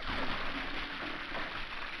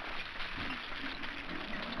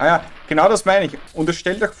 Ah ja, genau das meine ich. Und es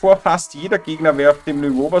stellt euch vor, fast jeder Gegner wäre auf dem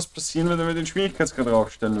Niveau, was passieren würde, wenn wir den Schwierigkeitsgrad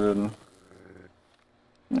draufstellen würden.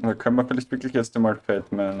 Da können wir vielleicht wirklich jetzt einmal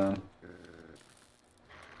Fett meinen.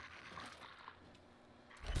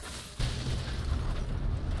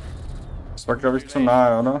 Das war, glaube ich, zu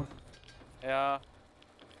nahe, oder? Ja.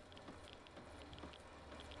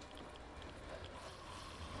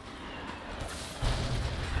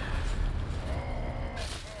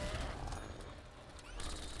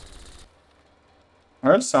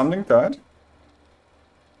 Well, something died.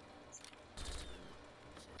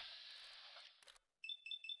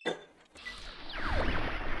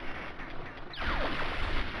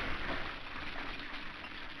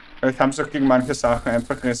 Vielleicht haben sie auch gegen manche Sachen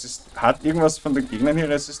einfach Resistenz. Hat irgendwas von den Gegnern hier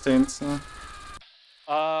Resistenzen?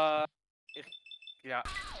 Ja. Das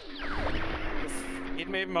geht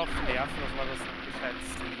mir eben auf die Nerven, dass man das nicht gescheit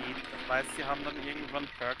sieht. Ich weiß, sie haben dann irgendwann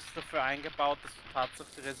Perks dafür eingebaut, dass du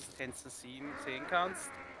tatsächlich die Resistenzen sehen kannst.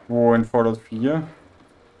 Wo, in Fallout 4?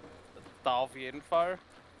 Da auf jeden Fall.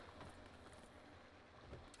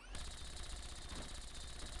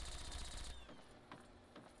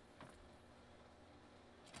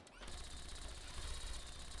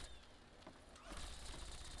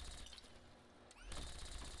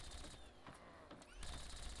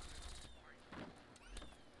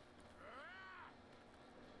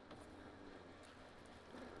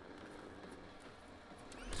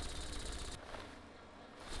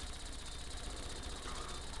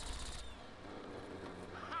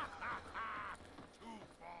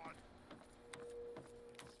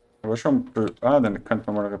 Aber schon. Ah, den könnte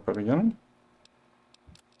man mal reparieren.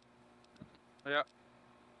 Ja.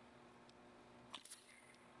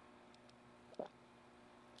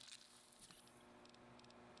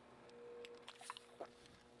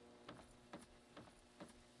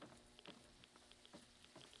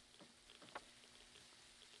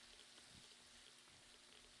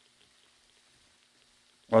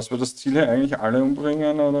 Was war das Ziel hier eigentlich? Alle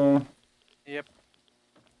umbringen oder? Yep.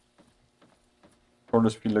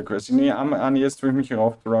 Volles Spiel aggressiv. Nee, an jetzt, wo ich mich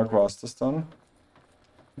rauf drag, war es das dann.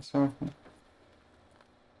 So.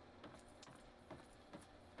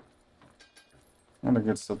 Und dann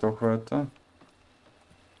geht's da doch weiter.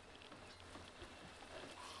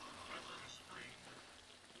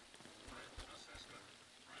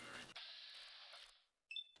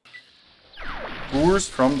 Ghouls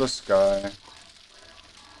from the sky.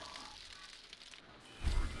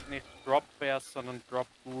 Nicht Drop Bears, sondern Drop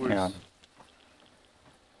Ghouls. Ja.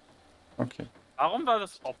 Okay. Warum war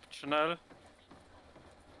das optional?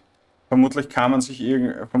 Vermutlich kann man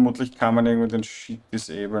irgendwie den Shit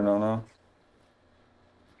disablen, oder?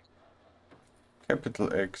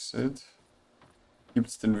 Capital Exit.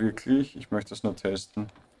 Gibt's den wirklich? Ich möchte das nur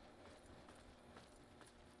testen.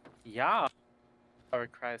 Ja.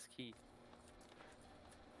 Requires Key.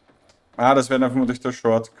 Ah, das wäre dann vermutlich der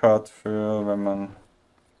Shortcut für, wenn man...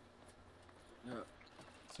 Ja.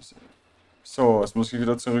 So, jetzt muss ich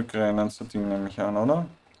wieder zurückrennen zu Ding, nehme ich an, oder?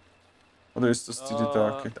 Oder ist das die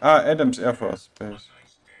da? Ah, Adams Air Force Base.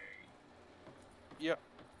 Ja.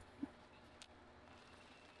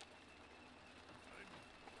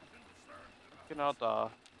 Genau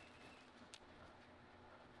da.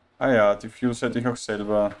 Ah ja, die Fuse hätte ich auch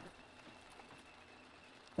selber.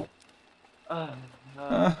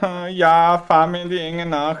 Aha, ja, fahr mir in die Enge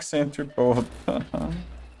nach, Sentry Boat. Was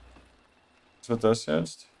war das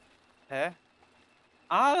jetzt? Hä?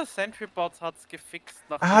 Ah, der Sentry Bot hat's gefixt.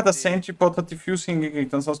 Ah, der Sentry Bot hat die Fuse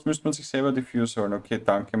hingekriegt, ansonsten müsste man sich selber die Fuse holen. Okay,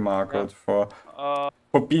 danke Margaret for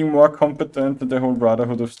being more competent than the whole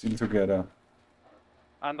Brotherhood of Steel together.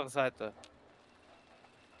 Andere Seite.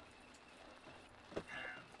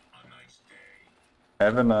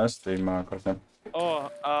 Have a nice day, Margaret. Oh,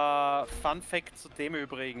 Fun Fact zu dem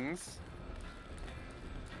übrigens.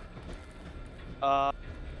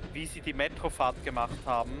 Wie sie die Metrofahrt gemacht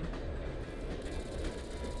haben.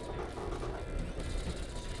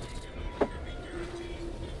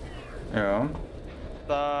 Ja.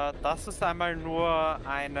 Das ist einmal nur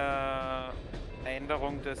eine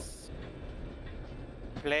Änderung des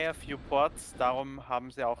Player Viewports, darum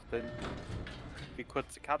haben sie auch die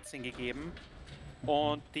kurze Cutscene gegeben.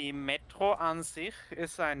 Und die Metro an sich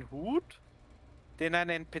ist ein Hut, den ein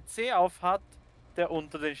NPC aufhat, der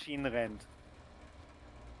unter den Schienen rennt.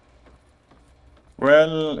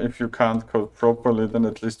 Well, if you can't code properly, then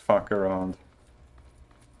at least fuck around.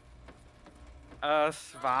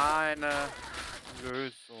 Es war eine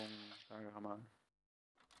Lösung, sagen wir mal.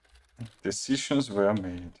 Decisions were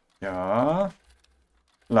made. Ja.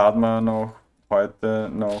 Laden wir noch heute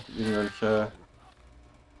noch irgendwelche...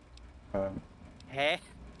 Hä?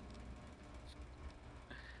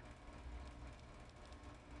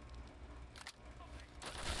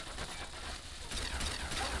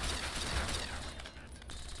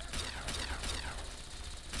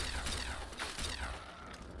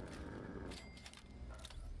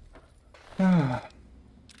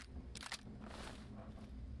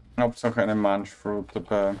 Hauptsache eine Munchfruit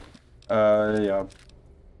dabei. Ja.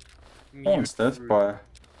 Oh, ein Stealth-Boy.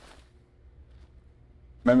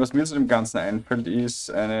 Ich meine, was mir zu dem Ganzen einfällt,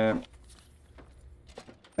 ist eine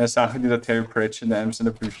Sache, die der Terry Pratchett in einem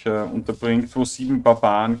seiner Bücher unterbringt, wo 7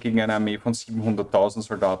 Barbaren gegen eine Armee von 700.000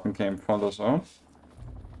 Soldaten kämpfen oder so.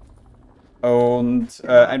 Und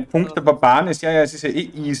ein Punkt der Barbaren ist, ja, es ist ja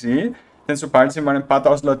eh easy, denn sobald sie mal ein paar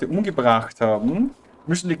tausend Leute umgebracht haben,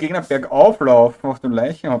 müssen die Gegner bergauf laufen auf dem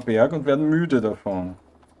Leichenberg und werden müde davon.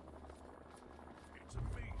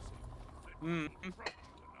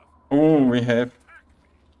 Oh, we have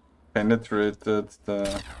penetrated the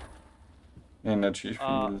energy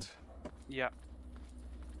field. Ja.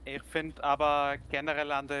 Ich finde aber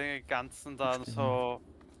generell an den Ganzen dann so...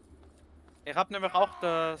 Ich habe nämlich auch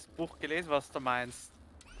das Buch gelesen, was du meinst.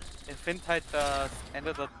 Ich finde halt das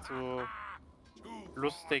Ende dazu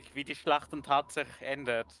lustig, wie die Schlacht dann tatsächlich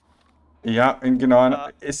endet. Ja, genau.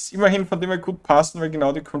 Es ist immerhin von dem her gut passen, weil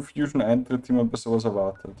genau die Confusion eintritt, die man bei sowas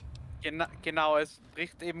erwartet. Genau, es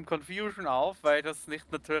bricht eben Confusion auf, weil das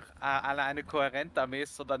nicht natürlich eine kohärente Armee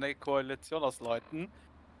ist, sondern eine Koalition aus Leuten.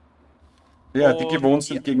 Ja, die gewohnt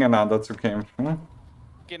sind, gegeneinander zu kämpfen.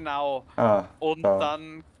 Genau. Und da.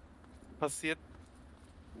 dann passiert...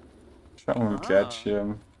 Schauen wir mit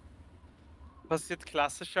Gleitschirm. Passiert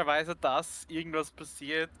klassischerweise das, irgendwas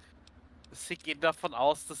passiert. Sie gehen davon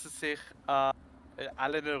aus, dass sie sich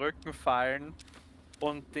alle in den Rücken fallen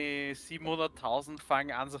und die 700.000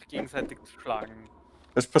 fangen an, sich gegenseitig zu schlagen.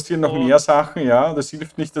 Es passieren noch mehr Sachen, ja. Das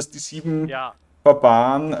hilft nicht, dass die 7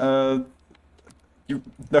 Barbaren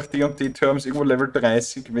nach D&D-Terms irgendwo Level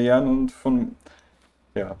 30 wären und von...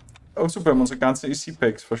 Ja. Oh super, wir haben unsere ganzen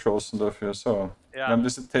EC-Packs verschossen dafür. So, wir haben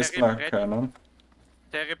diese Tesla können.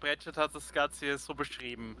 Terry Pratchett hat das Ganze hier so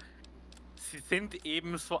beschrieben. Sie sind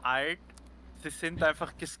eben so alt, sie sind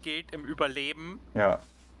einfach geskillt im Überleben. Ja.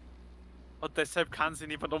 Und deshalb kann sie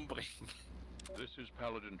niemand umbringen. This is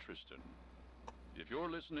Paladin Tristan. If you're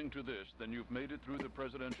listening to this, then you've made it through the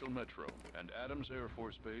presidential metro, and Adams Air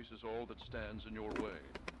Force Base is all that stands in your way.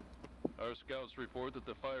 Our scouts report that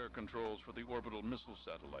the fire controls for the orbital missile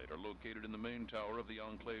satellite are located in the main tower of the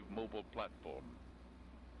Enclave mobile platform.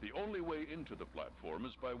 The only way into the platform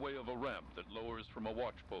is by way of a ramp that lowers from a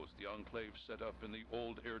watch post the Enclave set up in the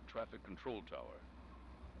old air traffic control tower.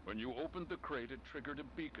 When you opened the crate, it triggered a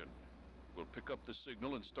beacon. We'll pick up the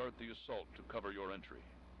signal and start the assault to cover your entry.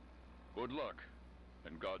 Good luck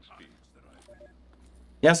and Godspeed.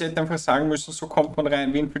 Ja, sie hätten einfach sagen müssen, so kommt man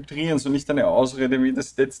rein, wir infiltrieren, so nicht eine Ausrede wie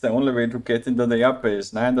that's the only way to get into the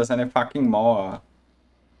airbase. Nein, das ist eine fucking Mauer.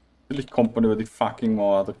 Natürlich kommt man über die fucking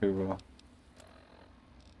Mauer drüber.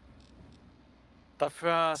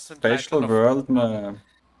 Dafür sind Special World, ne.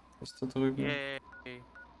 Was ist da drüben?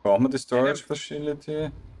 Brauchen wir die Storage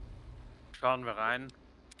Facility? Schauen wir rein.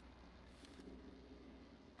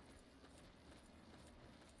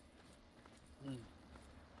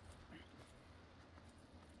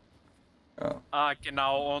 Ja.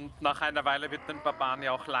 Genau, und nach einer Weile wird den Barbaren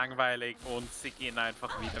ja auch langweilig und sie gehen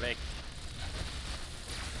einfach wieder weg.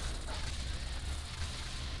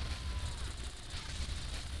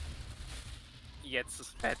 Jetzt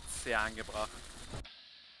ist Fett sehr angebracht.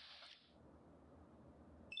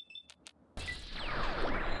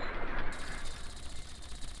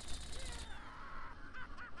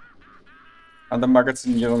 An der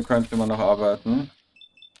Magazinierung könnte man noch arbeiten.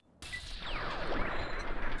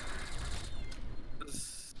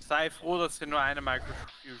 Sei froh, dass sie nur eine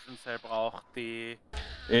Microfusion Cell braucht, die...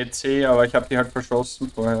 EC, aber ich habe die halt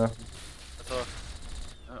verschossen vorher. Also...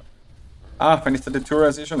 Ja. Wenn ich da die Tour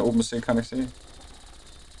eh schon oben sehe, kann ich sie.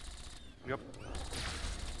 Jupp.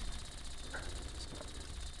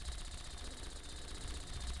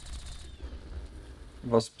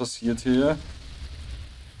 Was passiert hier?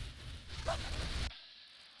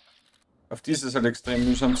 Auf die ist es halt extrem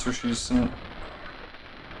mühsam zu schießen.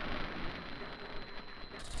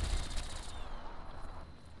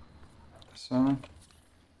 So.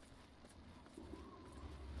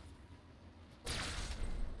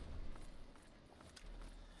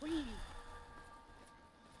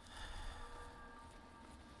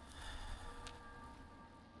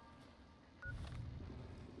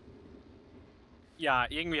 Ja,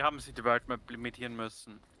 irgendwie haben sie die Worldmap limitieren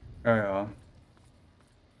müssen. Ja, ja.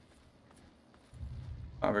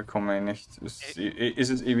 Aber wir kommen eh nicht. Ist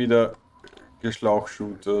es eh wieder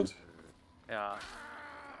geschlauchshootet. Ja.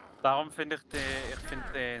 Darum finde ich find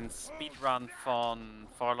den Speedrun von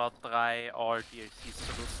Fallout 3 All DLCs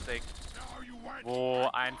so lustig, wo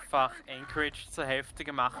einfach Anchorage zur Hälfte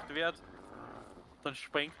gemacht wird. Dann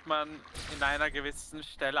springt man in einer gewissen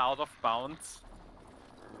Stelle out of bounds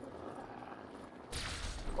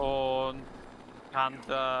und kann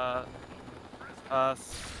das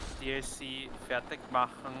DLC fertig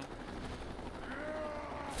machen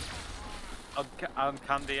und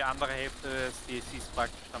kann die andere Hälfte des DLCs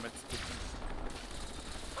praktisch damit skippen.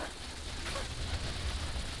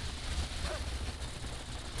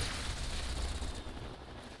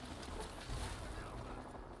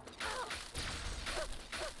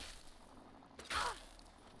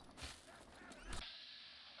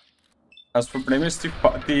 Das Problem ist,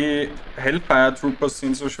 die Hellfire Troopers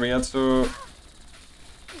sind so schwer zu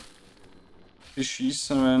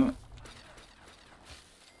beschießen, wenn...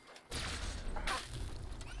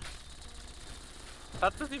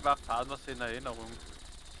 Hatte die Wacht was in Erinnerung?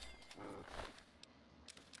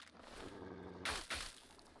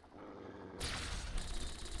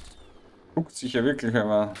 Guckt sich ja wirklich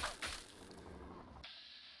immer.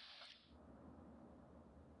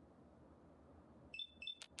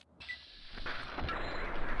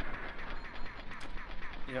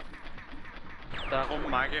 Ja. Darum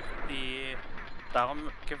mag ich die... Darum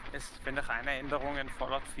finde ich eine Änderung in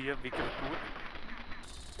Fallout 4 wirklich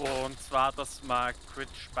gut. Und zwar, dass man Crit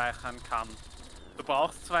speichern kann. Du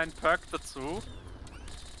brauchst zwar einen Perk dazu,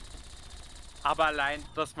 aber allein,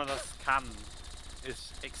 dass man das kann,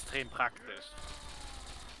 ist extrem praktisch.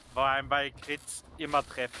 Vor allem, weil Crits immer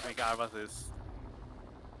treffen, egal was ist.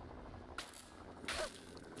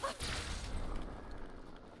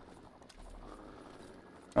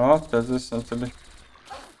 Ja, das ist natürlich...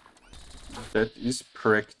 Das ist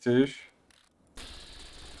praktisch.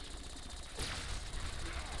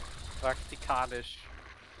 Praktikalisch.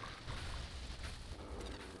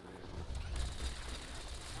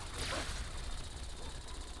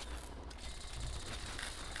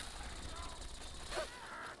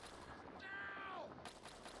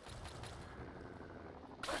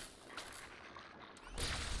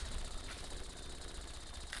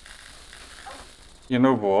 You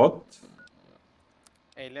know what?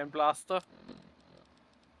 Alien Blaster.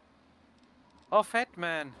 Oh,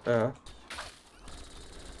 Fatman. Ja.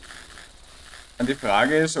 Und die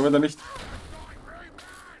Frage ist, ob er da nicht...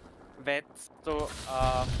 Wettest du,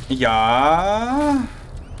 Ja...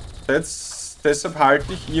 Deshalb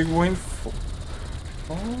halte ich irgendwohin...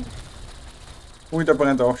 Ui, da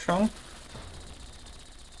brennt auch schon.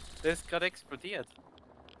 der ist gerade explodiert.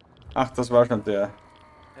 Ach, das war schon der.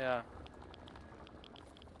 Ja.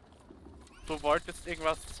 Du wolltest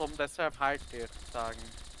irgendwas zum deshalb halt dir sagen.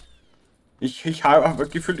 Ich habe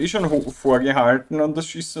gefühlt eh schon vorgehalten und das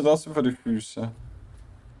schießt so raus vor die Füße.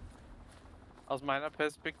 Aus meiner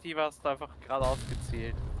Perspektive hast du einfach geradeaus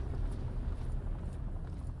gezielt.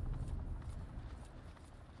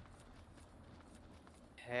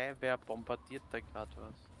 Hä, wer bombardiert da gerade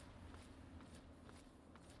was?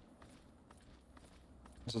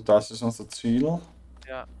 Also das ist unser Ziel.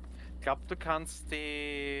 Ja. Ich glaube, du kannst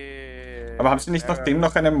die... Aber haben Sie nicht nach dem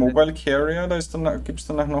noch einen Mobile Carrier? Da ist dann, gibt's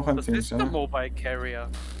danach noch ein Das Ding, ist der Mobile Carrier.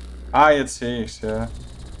 Ah, jetzt sehe ich's, ja.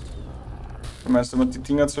 Du meinst, ob man die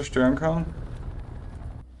Dinger zerstören kann?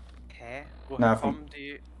 Hä? Woher Na, kommen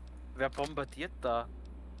die... Wer bombardiert da?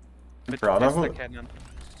 Mit Brotherhood? erkennen.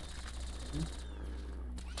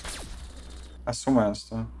 Ach so meinst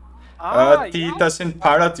du. Ah, ja. Das sind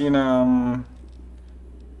Paladine am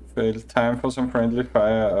Fail. Time for some friendly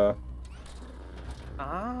fire.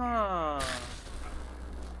 Ah.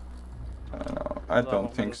 I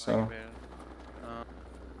don't think so.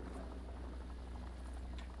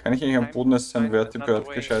 Kann ich eigentlich am Boden als sein Vertibird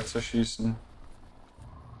gescheit zerschießen?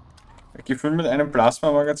 Gefühlt mit einem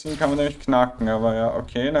Plasma-Magazin kann man nämlich knacken, aber ja,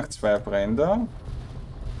 okay, nach 2 Bränder.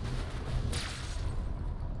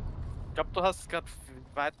 Ich glaube, du hast gerade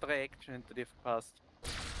weitere Action hinter dir verpasst.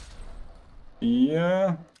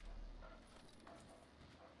 4.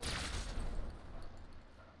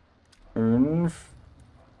 5.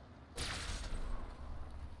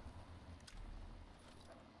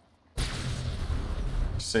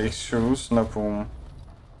 Sechs Schuss, na boom.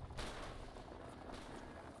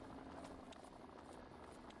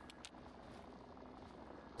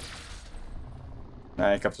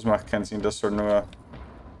 Nein, ich glaube, das macht keinen Sinn, das soll nur...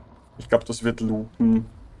 Ich glaube, das wird loopen.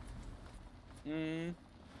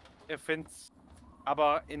 Ich finde es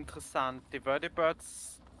aber interessant. Die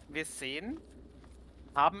Vertibirds, wir sehen,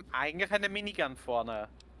 haben eigentlich eine Minigun vorne.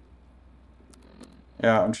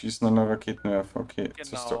 Ja, und schießen dann noch Raketenwerfer. Okay.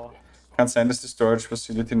 Genau. Kann sein, dass die Storage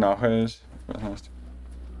Facility nachher ist. Ich weiß nicht.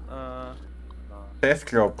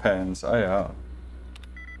 Deathclaw Pants, ah ja.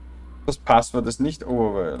 Das Passwort ist nicht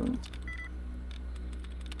overwhelmed.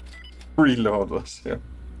 Reloaders, ja.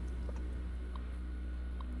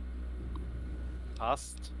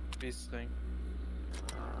 Passt. Bisschen.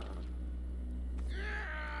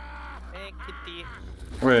 Hey, Kitty.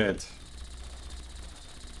 Wait.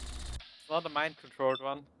 Not a mind-controlled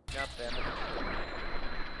one. Goddammit.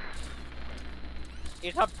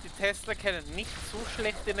 Ich habe die Tesla-Cannon nicht so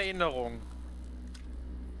schlecht in Erinnerung.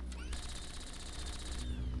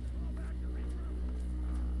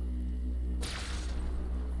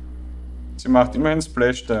 Sie macht immerhin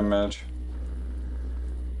Splash Damage.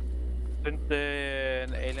 Finde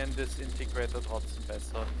ein Alien Disintegrator trotzdem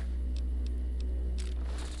besser.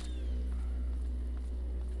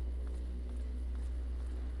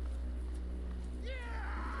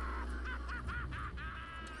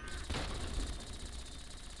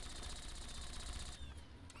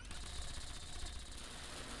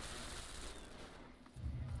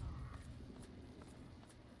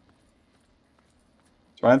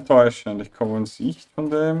 Das war enttäuschend. Ich komme in Sicht von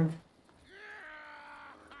dem.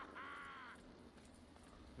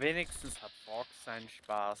 Wenigstens hat Fox seinen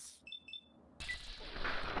Spaß.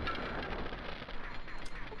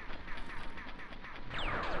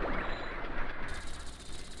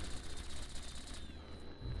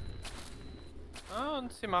 Ah,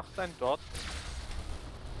 und sie macht einen Dot.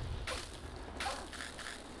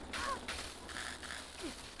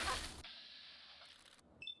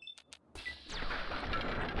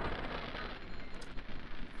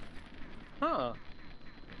 Ah.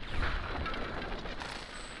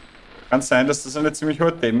 Kann sein, dass das eine ziemlich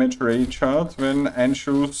hohe Damage Range hat, wenn ein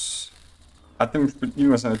Schuss hat im Spiel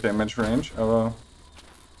irgendwas eine Damage Range, aber...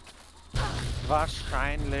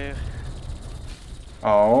 Wahrscheinlich.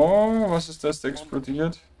 Au, was ist das, der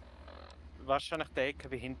explodiert? Wahrscheinlich der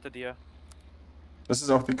LKW hinter dir. Das ist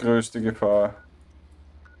auch die größte Gefahr.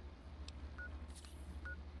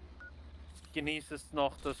 Genieß es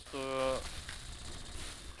noch, dass du...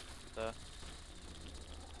 Da.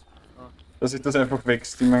 Dass ich das einfach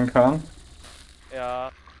wegstimmen kann.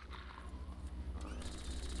 Ja,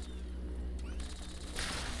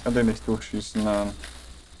 Kann den nicht durchschießen, nein.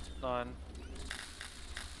 nein.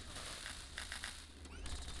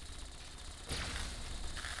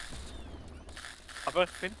 Aber ich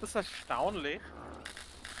finde das erstaunlich,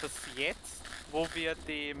 dass jetzt, wo wir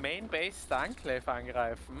die Main Base der Enclave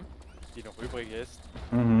angreifen, die noch übrig ist,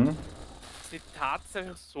 Mhm. sie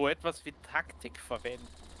tatsächlich so etwas wie Taktik verwenden.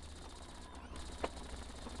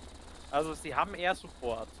 Also sie haben eher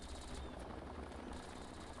Support.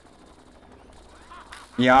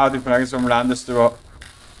 Ja, die Frage ist, warum landest du überhaupt?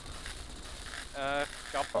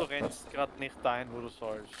 Ich glaube, du rennst gerade nicht dahin, wo du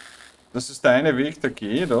sollst. Das ist der eine Weg, der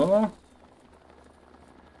geht, oder?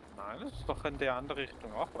 Nein, das ist doch in der andere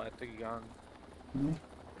Richtung auch weitergegangen. Hm.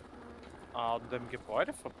 Ah, und dem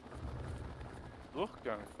Gebäude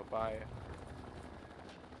Durchgang vorbei.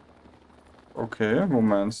 Okay, wo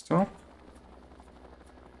meinst du?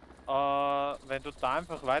 Wenn du da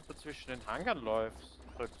einfach weiter zwischen den Hangern läufst,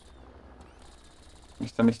 drückst.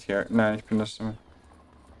 Ich da nicht her. Nein, ich bin das.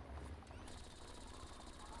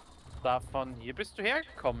 Davon hier bist du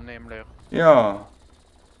hergekommen, nämlich. Ja.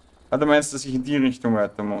 Ah, du meinst, dass ich in die Richtung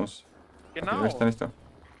weiter muss? Genau. Okay, ich da nicht da.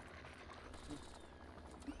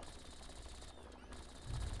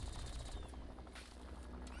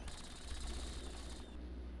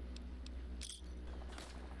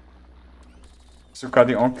 Sogar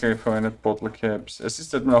die Enclave verwendet Bottle Caps. Es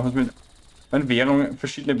ist halt auch was mit. Währung,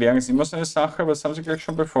 verschiedene Währungen ist immer so eine Sache, aber das haben sie gleich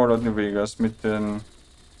schon bei Fallout New Vegas mit den.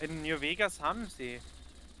 In New Vegas haben sie.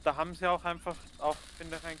 Da haben sie auch einfach,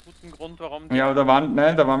 finde ich, einen guten Grund, warum die. Ja, da waren.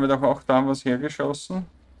 Nein, da waren wir doch auch, da haben wir es hergeschossen.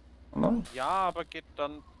 Oder? Ja, aber geht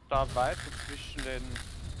dann da weiter zwischen den.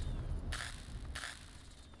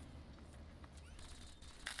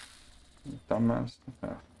 Da meinst du,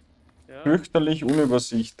 ja. Ja. Fürchterlich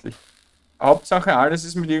unübersichtlich. Hauptsache alles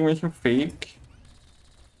ist mit irgendwelchen Fake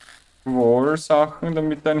Wall Sachen,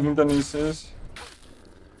 damit ein Hindernis ist.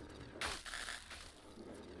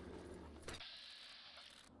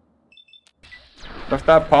 Darf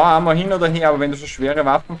da Power Armor hin oder her, aber wenn du so schwere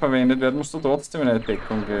Waffen verwendet werden, musst du trotzdem in eine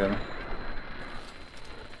Deckung gehen.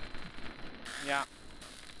 Ja.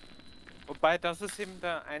 Wobei, das ist eben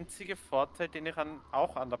der einzige Vorteil, den ich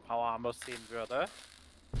auch an der Power Armor sehen würde.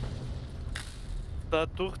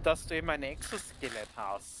 Dadurch, dass du eben ein Exoskelett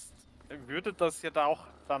hast, würde das ja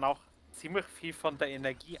dann auch ziemlich viel von der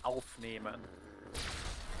Energie aufnehmen.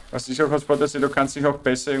 Was ich auch als Vorteil sehe, du kannst dich auch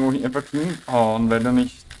besser irgendwo einfach hinhauen,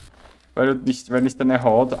 weil nicht deine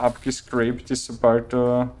Haut abgescraped ist, sobald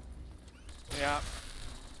du... Ja.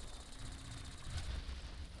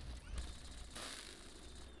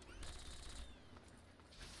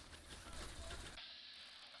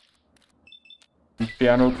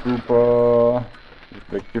 Inferno Trooper...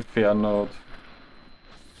 Weggefernot.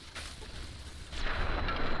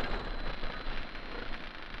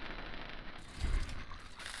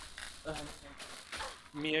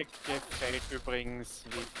 Mir gefällt übrigens,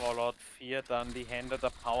 wie Fallout 4 dann die Hände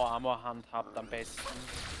der Power Armor handhabt am besten.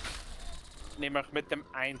 Nämlich mit dem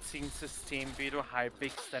einzigen System, wie du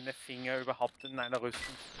halbwegs deine Finger überhaupt in einer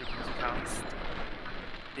Rüstung drücken kannst.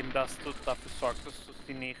 Indem dass du dafür sorgst, dass du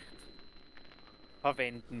sie nicht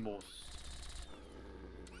verwenden musst.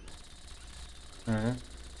 Okay.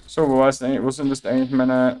 So, wo sind das eigentlich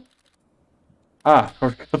meine... Ah, ich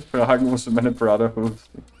wollte gerade fragen, wo sind meine Brotherhood?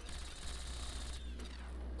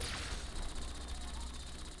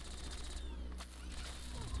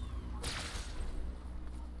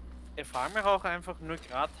 Ich frage mich auch einfach nur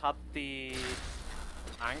gerade, hat die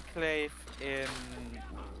Enclave in...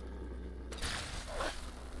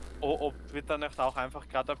 Oh, ob wir dann nicht auch einfach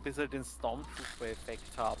gerade ein bisschen den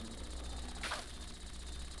Stormtrooper-Effekt haben.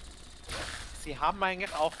 Sie haben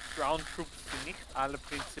eigentlich auch Ground Troops, die nicht alle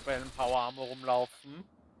prinzipiellen Power Armor rumlaufen.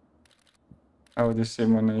 Aber das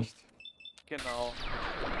sehen wir nicht. Genau.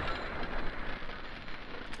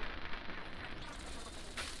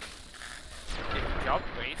 Ich glaube,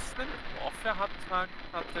 Wasteland Warfare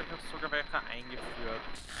hat sogar welche eingeführt.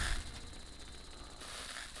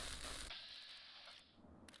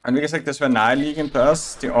 Und wie gesagt, das wäre naheliegend,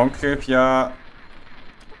 dass die Enclave ja,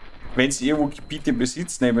 wenn es irgendwo Gebiete in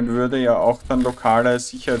Besitz nehmen würde, ja auch dann lokale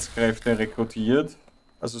Sicherheitskräfte rekrutiert,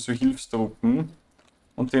 also so Hilfstruppen,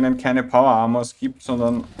 und denen keine Power Armors gibt,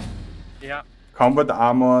 sondern Ja. Combat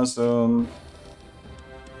Armors und...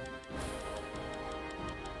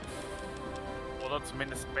 Oder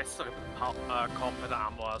zumindest bessere Combat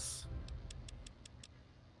Armors.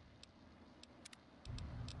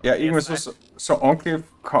 Ja, irgendwas so Enclave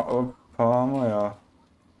Power Armor, ja.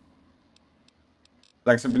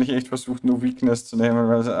 Langsam bin ich echt versucht, nur Weakness zu nehmen,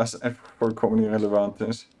 weil es einfach vollkommen irrelevant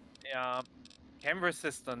ist. Ja, Cam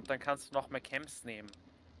Resistant, dann kannst du noch mehr Camps nehmen.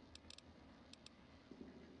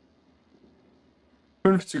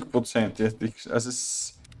 50%. Also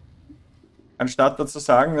es... Anstatt da zu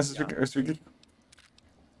sagen, dass es wirklich...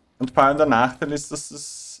 Und vor allem der Nachteil ist, dass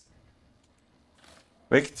es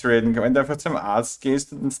wegtraden kann. Wenn du einfach zum Arzt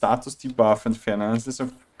gehst und den Status Debuff entfernen, das ist so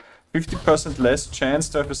 50% less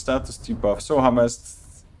chance to have a Status Debuff. So haben wir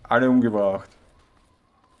es alle umgebracht.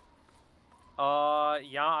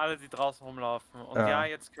 Ja, alle, die draußen rumlaufen. Und ja,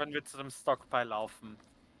 jetzt können wir zu dem Stockpile laufen.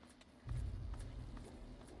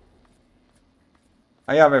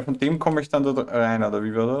 Ah ja, weil von dem komme ich dann dort rein, oder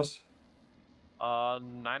wie war das?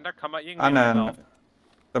 Nein, da kann man irgendwie Ah nein, reinlaufen.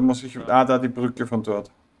 da muss ich... Ah, da die Brücke von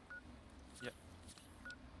dort. Ja.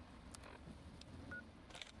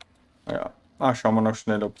 Ja. Ah, schauen wir noch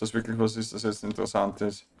schnell, ob das wirklich was ist, das jetzt interessant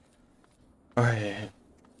ist. Oh je.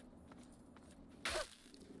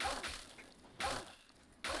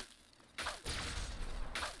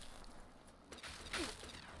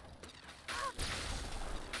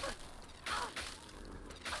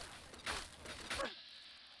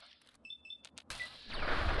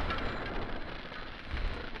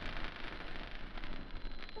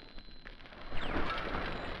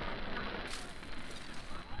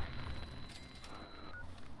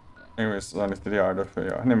 Irgendwie ist das auch nicht ideal dafür.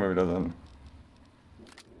 Ja, nehmen wir wieder dann.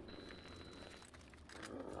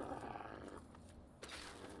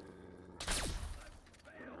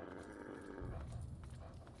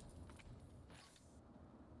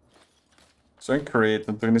 So ein Crate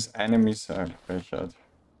und drin ist eine Missile. Frechheit.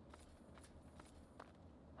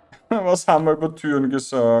 Was haben wir über Türen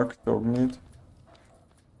gesagt? Dogmeat.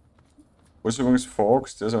 Wo ist übrigens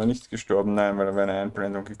Fox? Der ist aber nicht gestorben. Nein, weil er wäre eine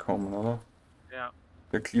Einblendung gekommen, oder? Ja.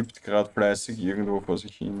 Der klippt gerade fleißig irgendwo vor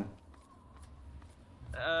sich hin.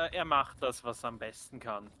 Er macht das, was er am besten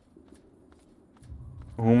kann.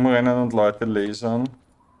 Rumrennen und Leute lasern.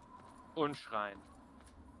 Und schreien.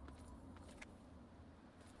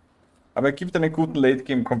 Aber er gibt einen guten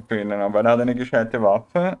Late-Game-Companion, aber er hat eine gescheite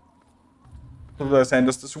Waffe. Oder sein,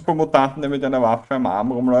 dass der Supermutanten, der mit einer Waffe am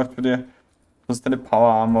Arm rumläuft, für die, dass du eine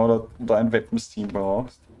Power-Armor oder ein Weapons-Team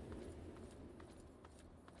brauchst.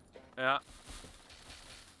 Ja.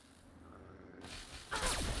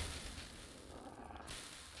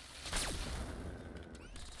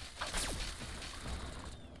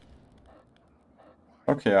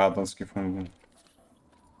 Okay, er hat uns gefunden.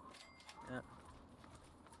 Ja.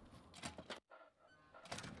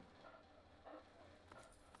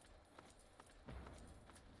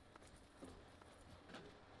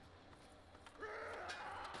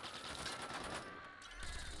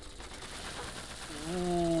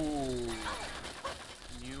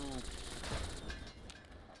 New.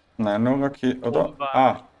 Nein, nur Rakete, oder? U-Bahn.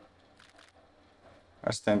 Ah.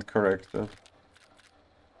 I stand corrected.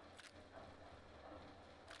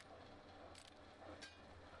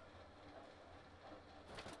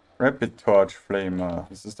 Rapid Torch Flamer.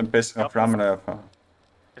 Das ist ein besserer Flammenwerfer.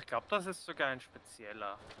 Ich glaube, das ist sogar ein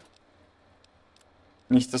spezieller.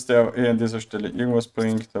 Nicht, dass der hier an dieser Stelle irgendwas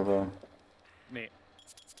bringt, aber... Nee.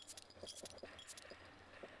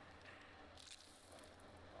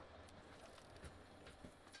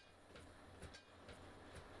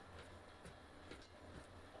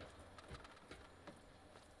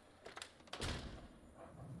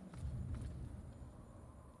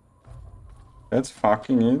 That's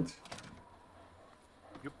fucking it.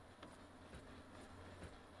 Jupp.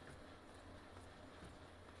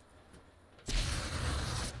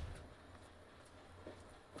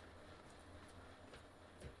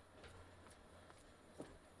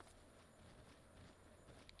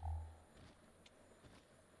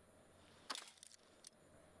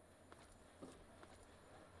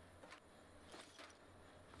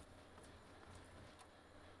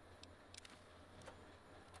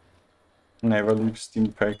 Never leave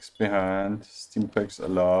Stimpaks behind. Stimpaks are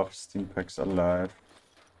love, Stimpaks are life.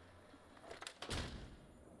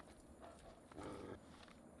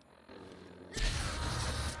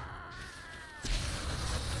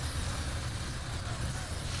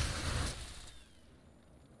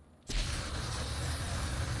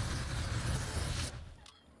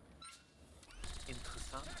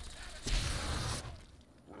 Interessant.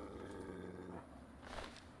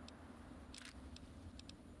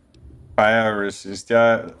 Fire Resist,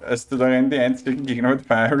 ja, also da rennen die einzigen Gegner mit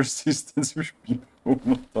Fire Resistance im Spiel rum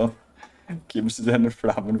und dann geben sie dir einen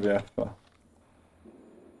Flammenwerfer.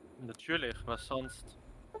 Natürlich, was sonst?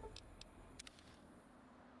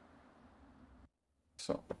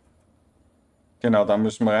 So. Genau, da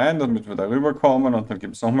müssen wir rein, damit wir da rüberkommen und dann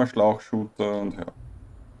gibt es nochmal Schlauchshooter und ja.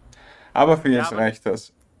 Aber für jetzt aber reicht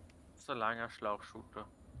das. So langer Schlauchshooter.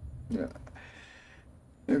 Ja.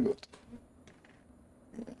 Ja gut.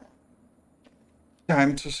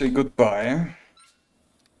 Time to say goodbye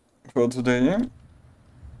for today.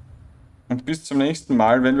 Und bis zum nächsten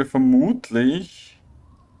Mal, wenn wir vermutlich...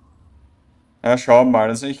 Ja, schauen wir mal.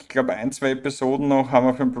 Also ich glaube, 1, 2 Episoden noch haben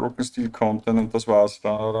wir für den Broken Steel Content und das war's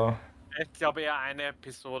dann, oder? Ich glaube eher eine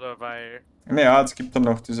Episode, weil... Naja, es gibt dann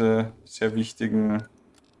noch diese sehr wichtigen...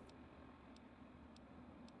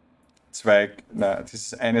 das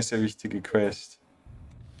ist eine sehr wichtige Quest.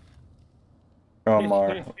 Schauen wir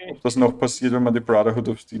mal, ob das noch passiert, wenn man die Brotherhood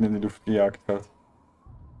of Steel in die Luft gejagt hat.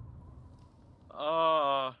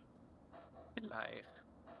 Oh, vielleicht.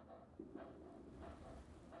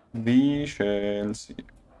 Wie shall see.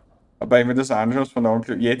 Aber wenn du das anschaust von der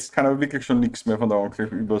Enclave, jetzt kann aber wirklich schon nichts mehr von der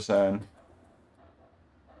Enclave über sein.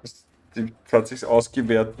 Die hat sich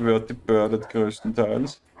ausgewertet, wird die Birdet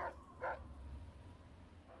größtenteils.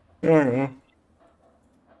 Ja, ja.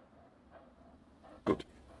 Gut.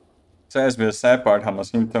 Sei es wie es sei, bald haben wir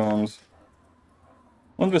es hinter uns.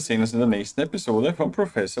 Und wir sehen uns in der nächsten Episode von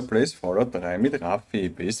Professor Plays Fallout 3 mit Raffi.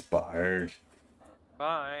 Bis bald.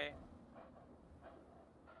 Bye.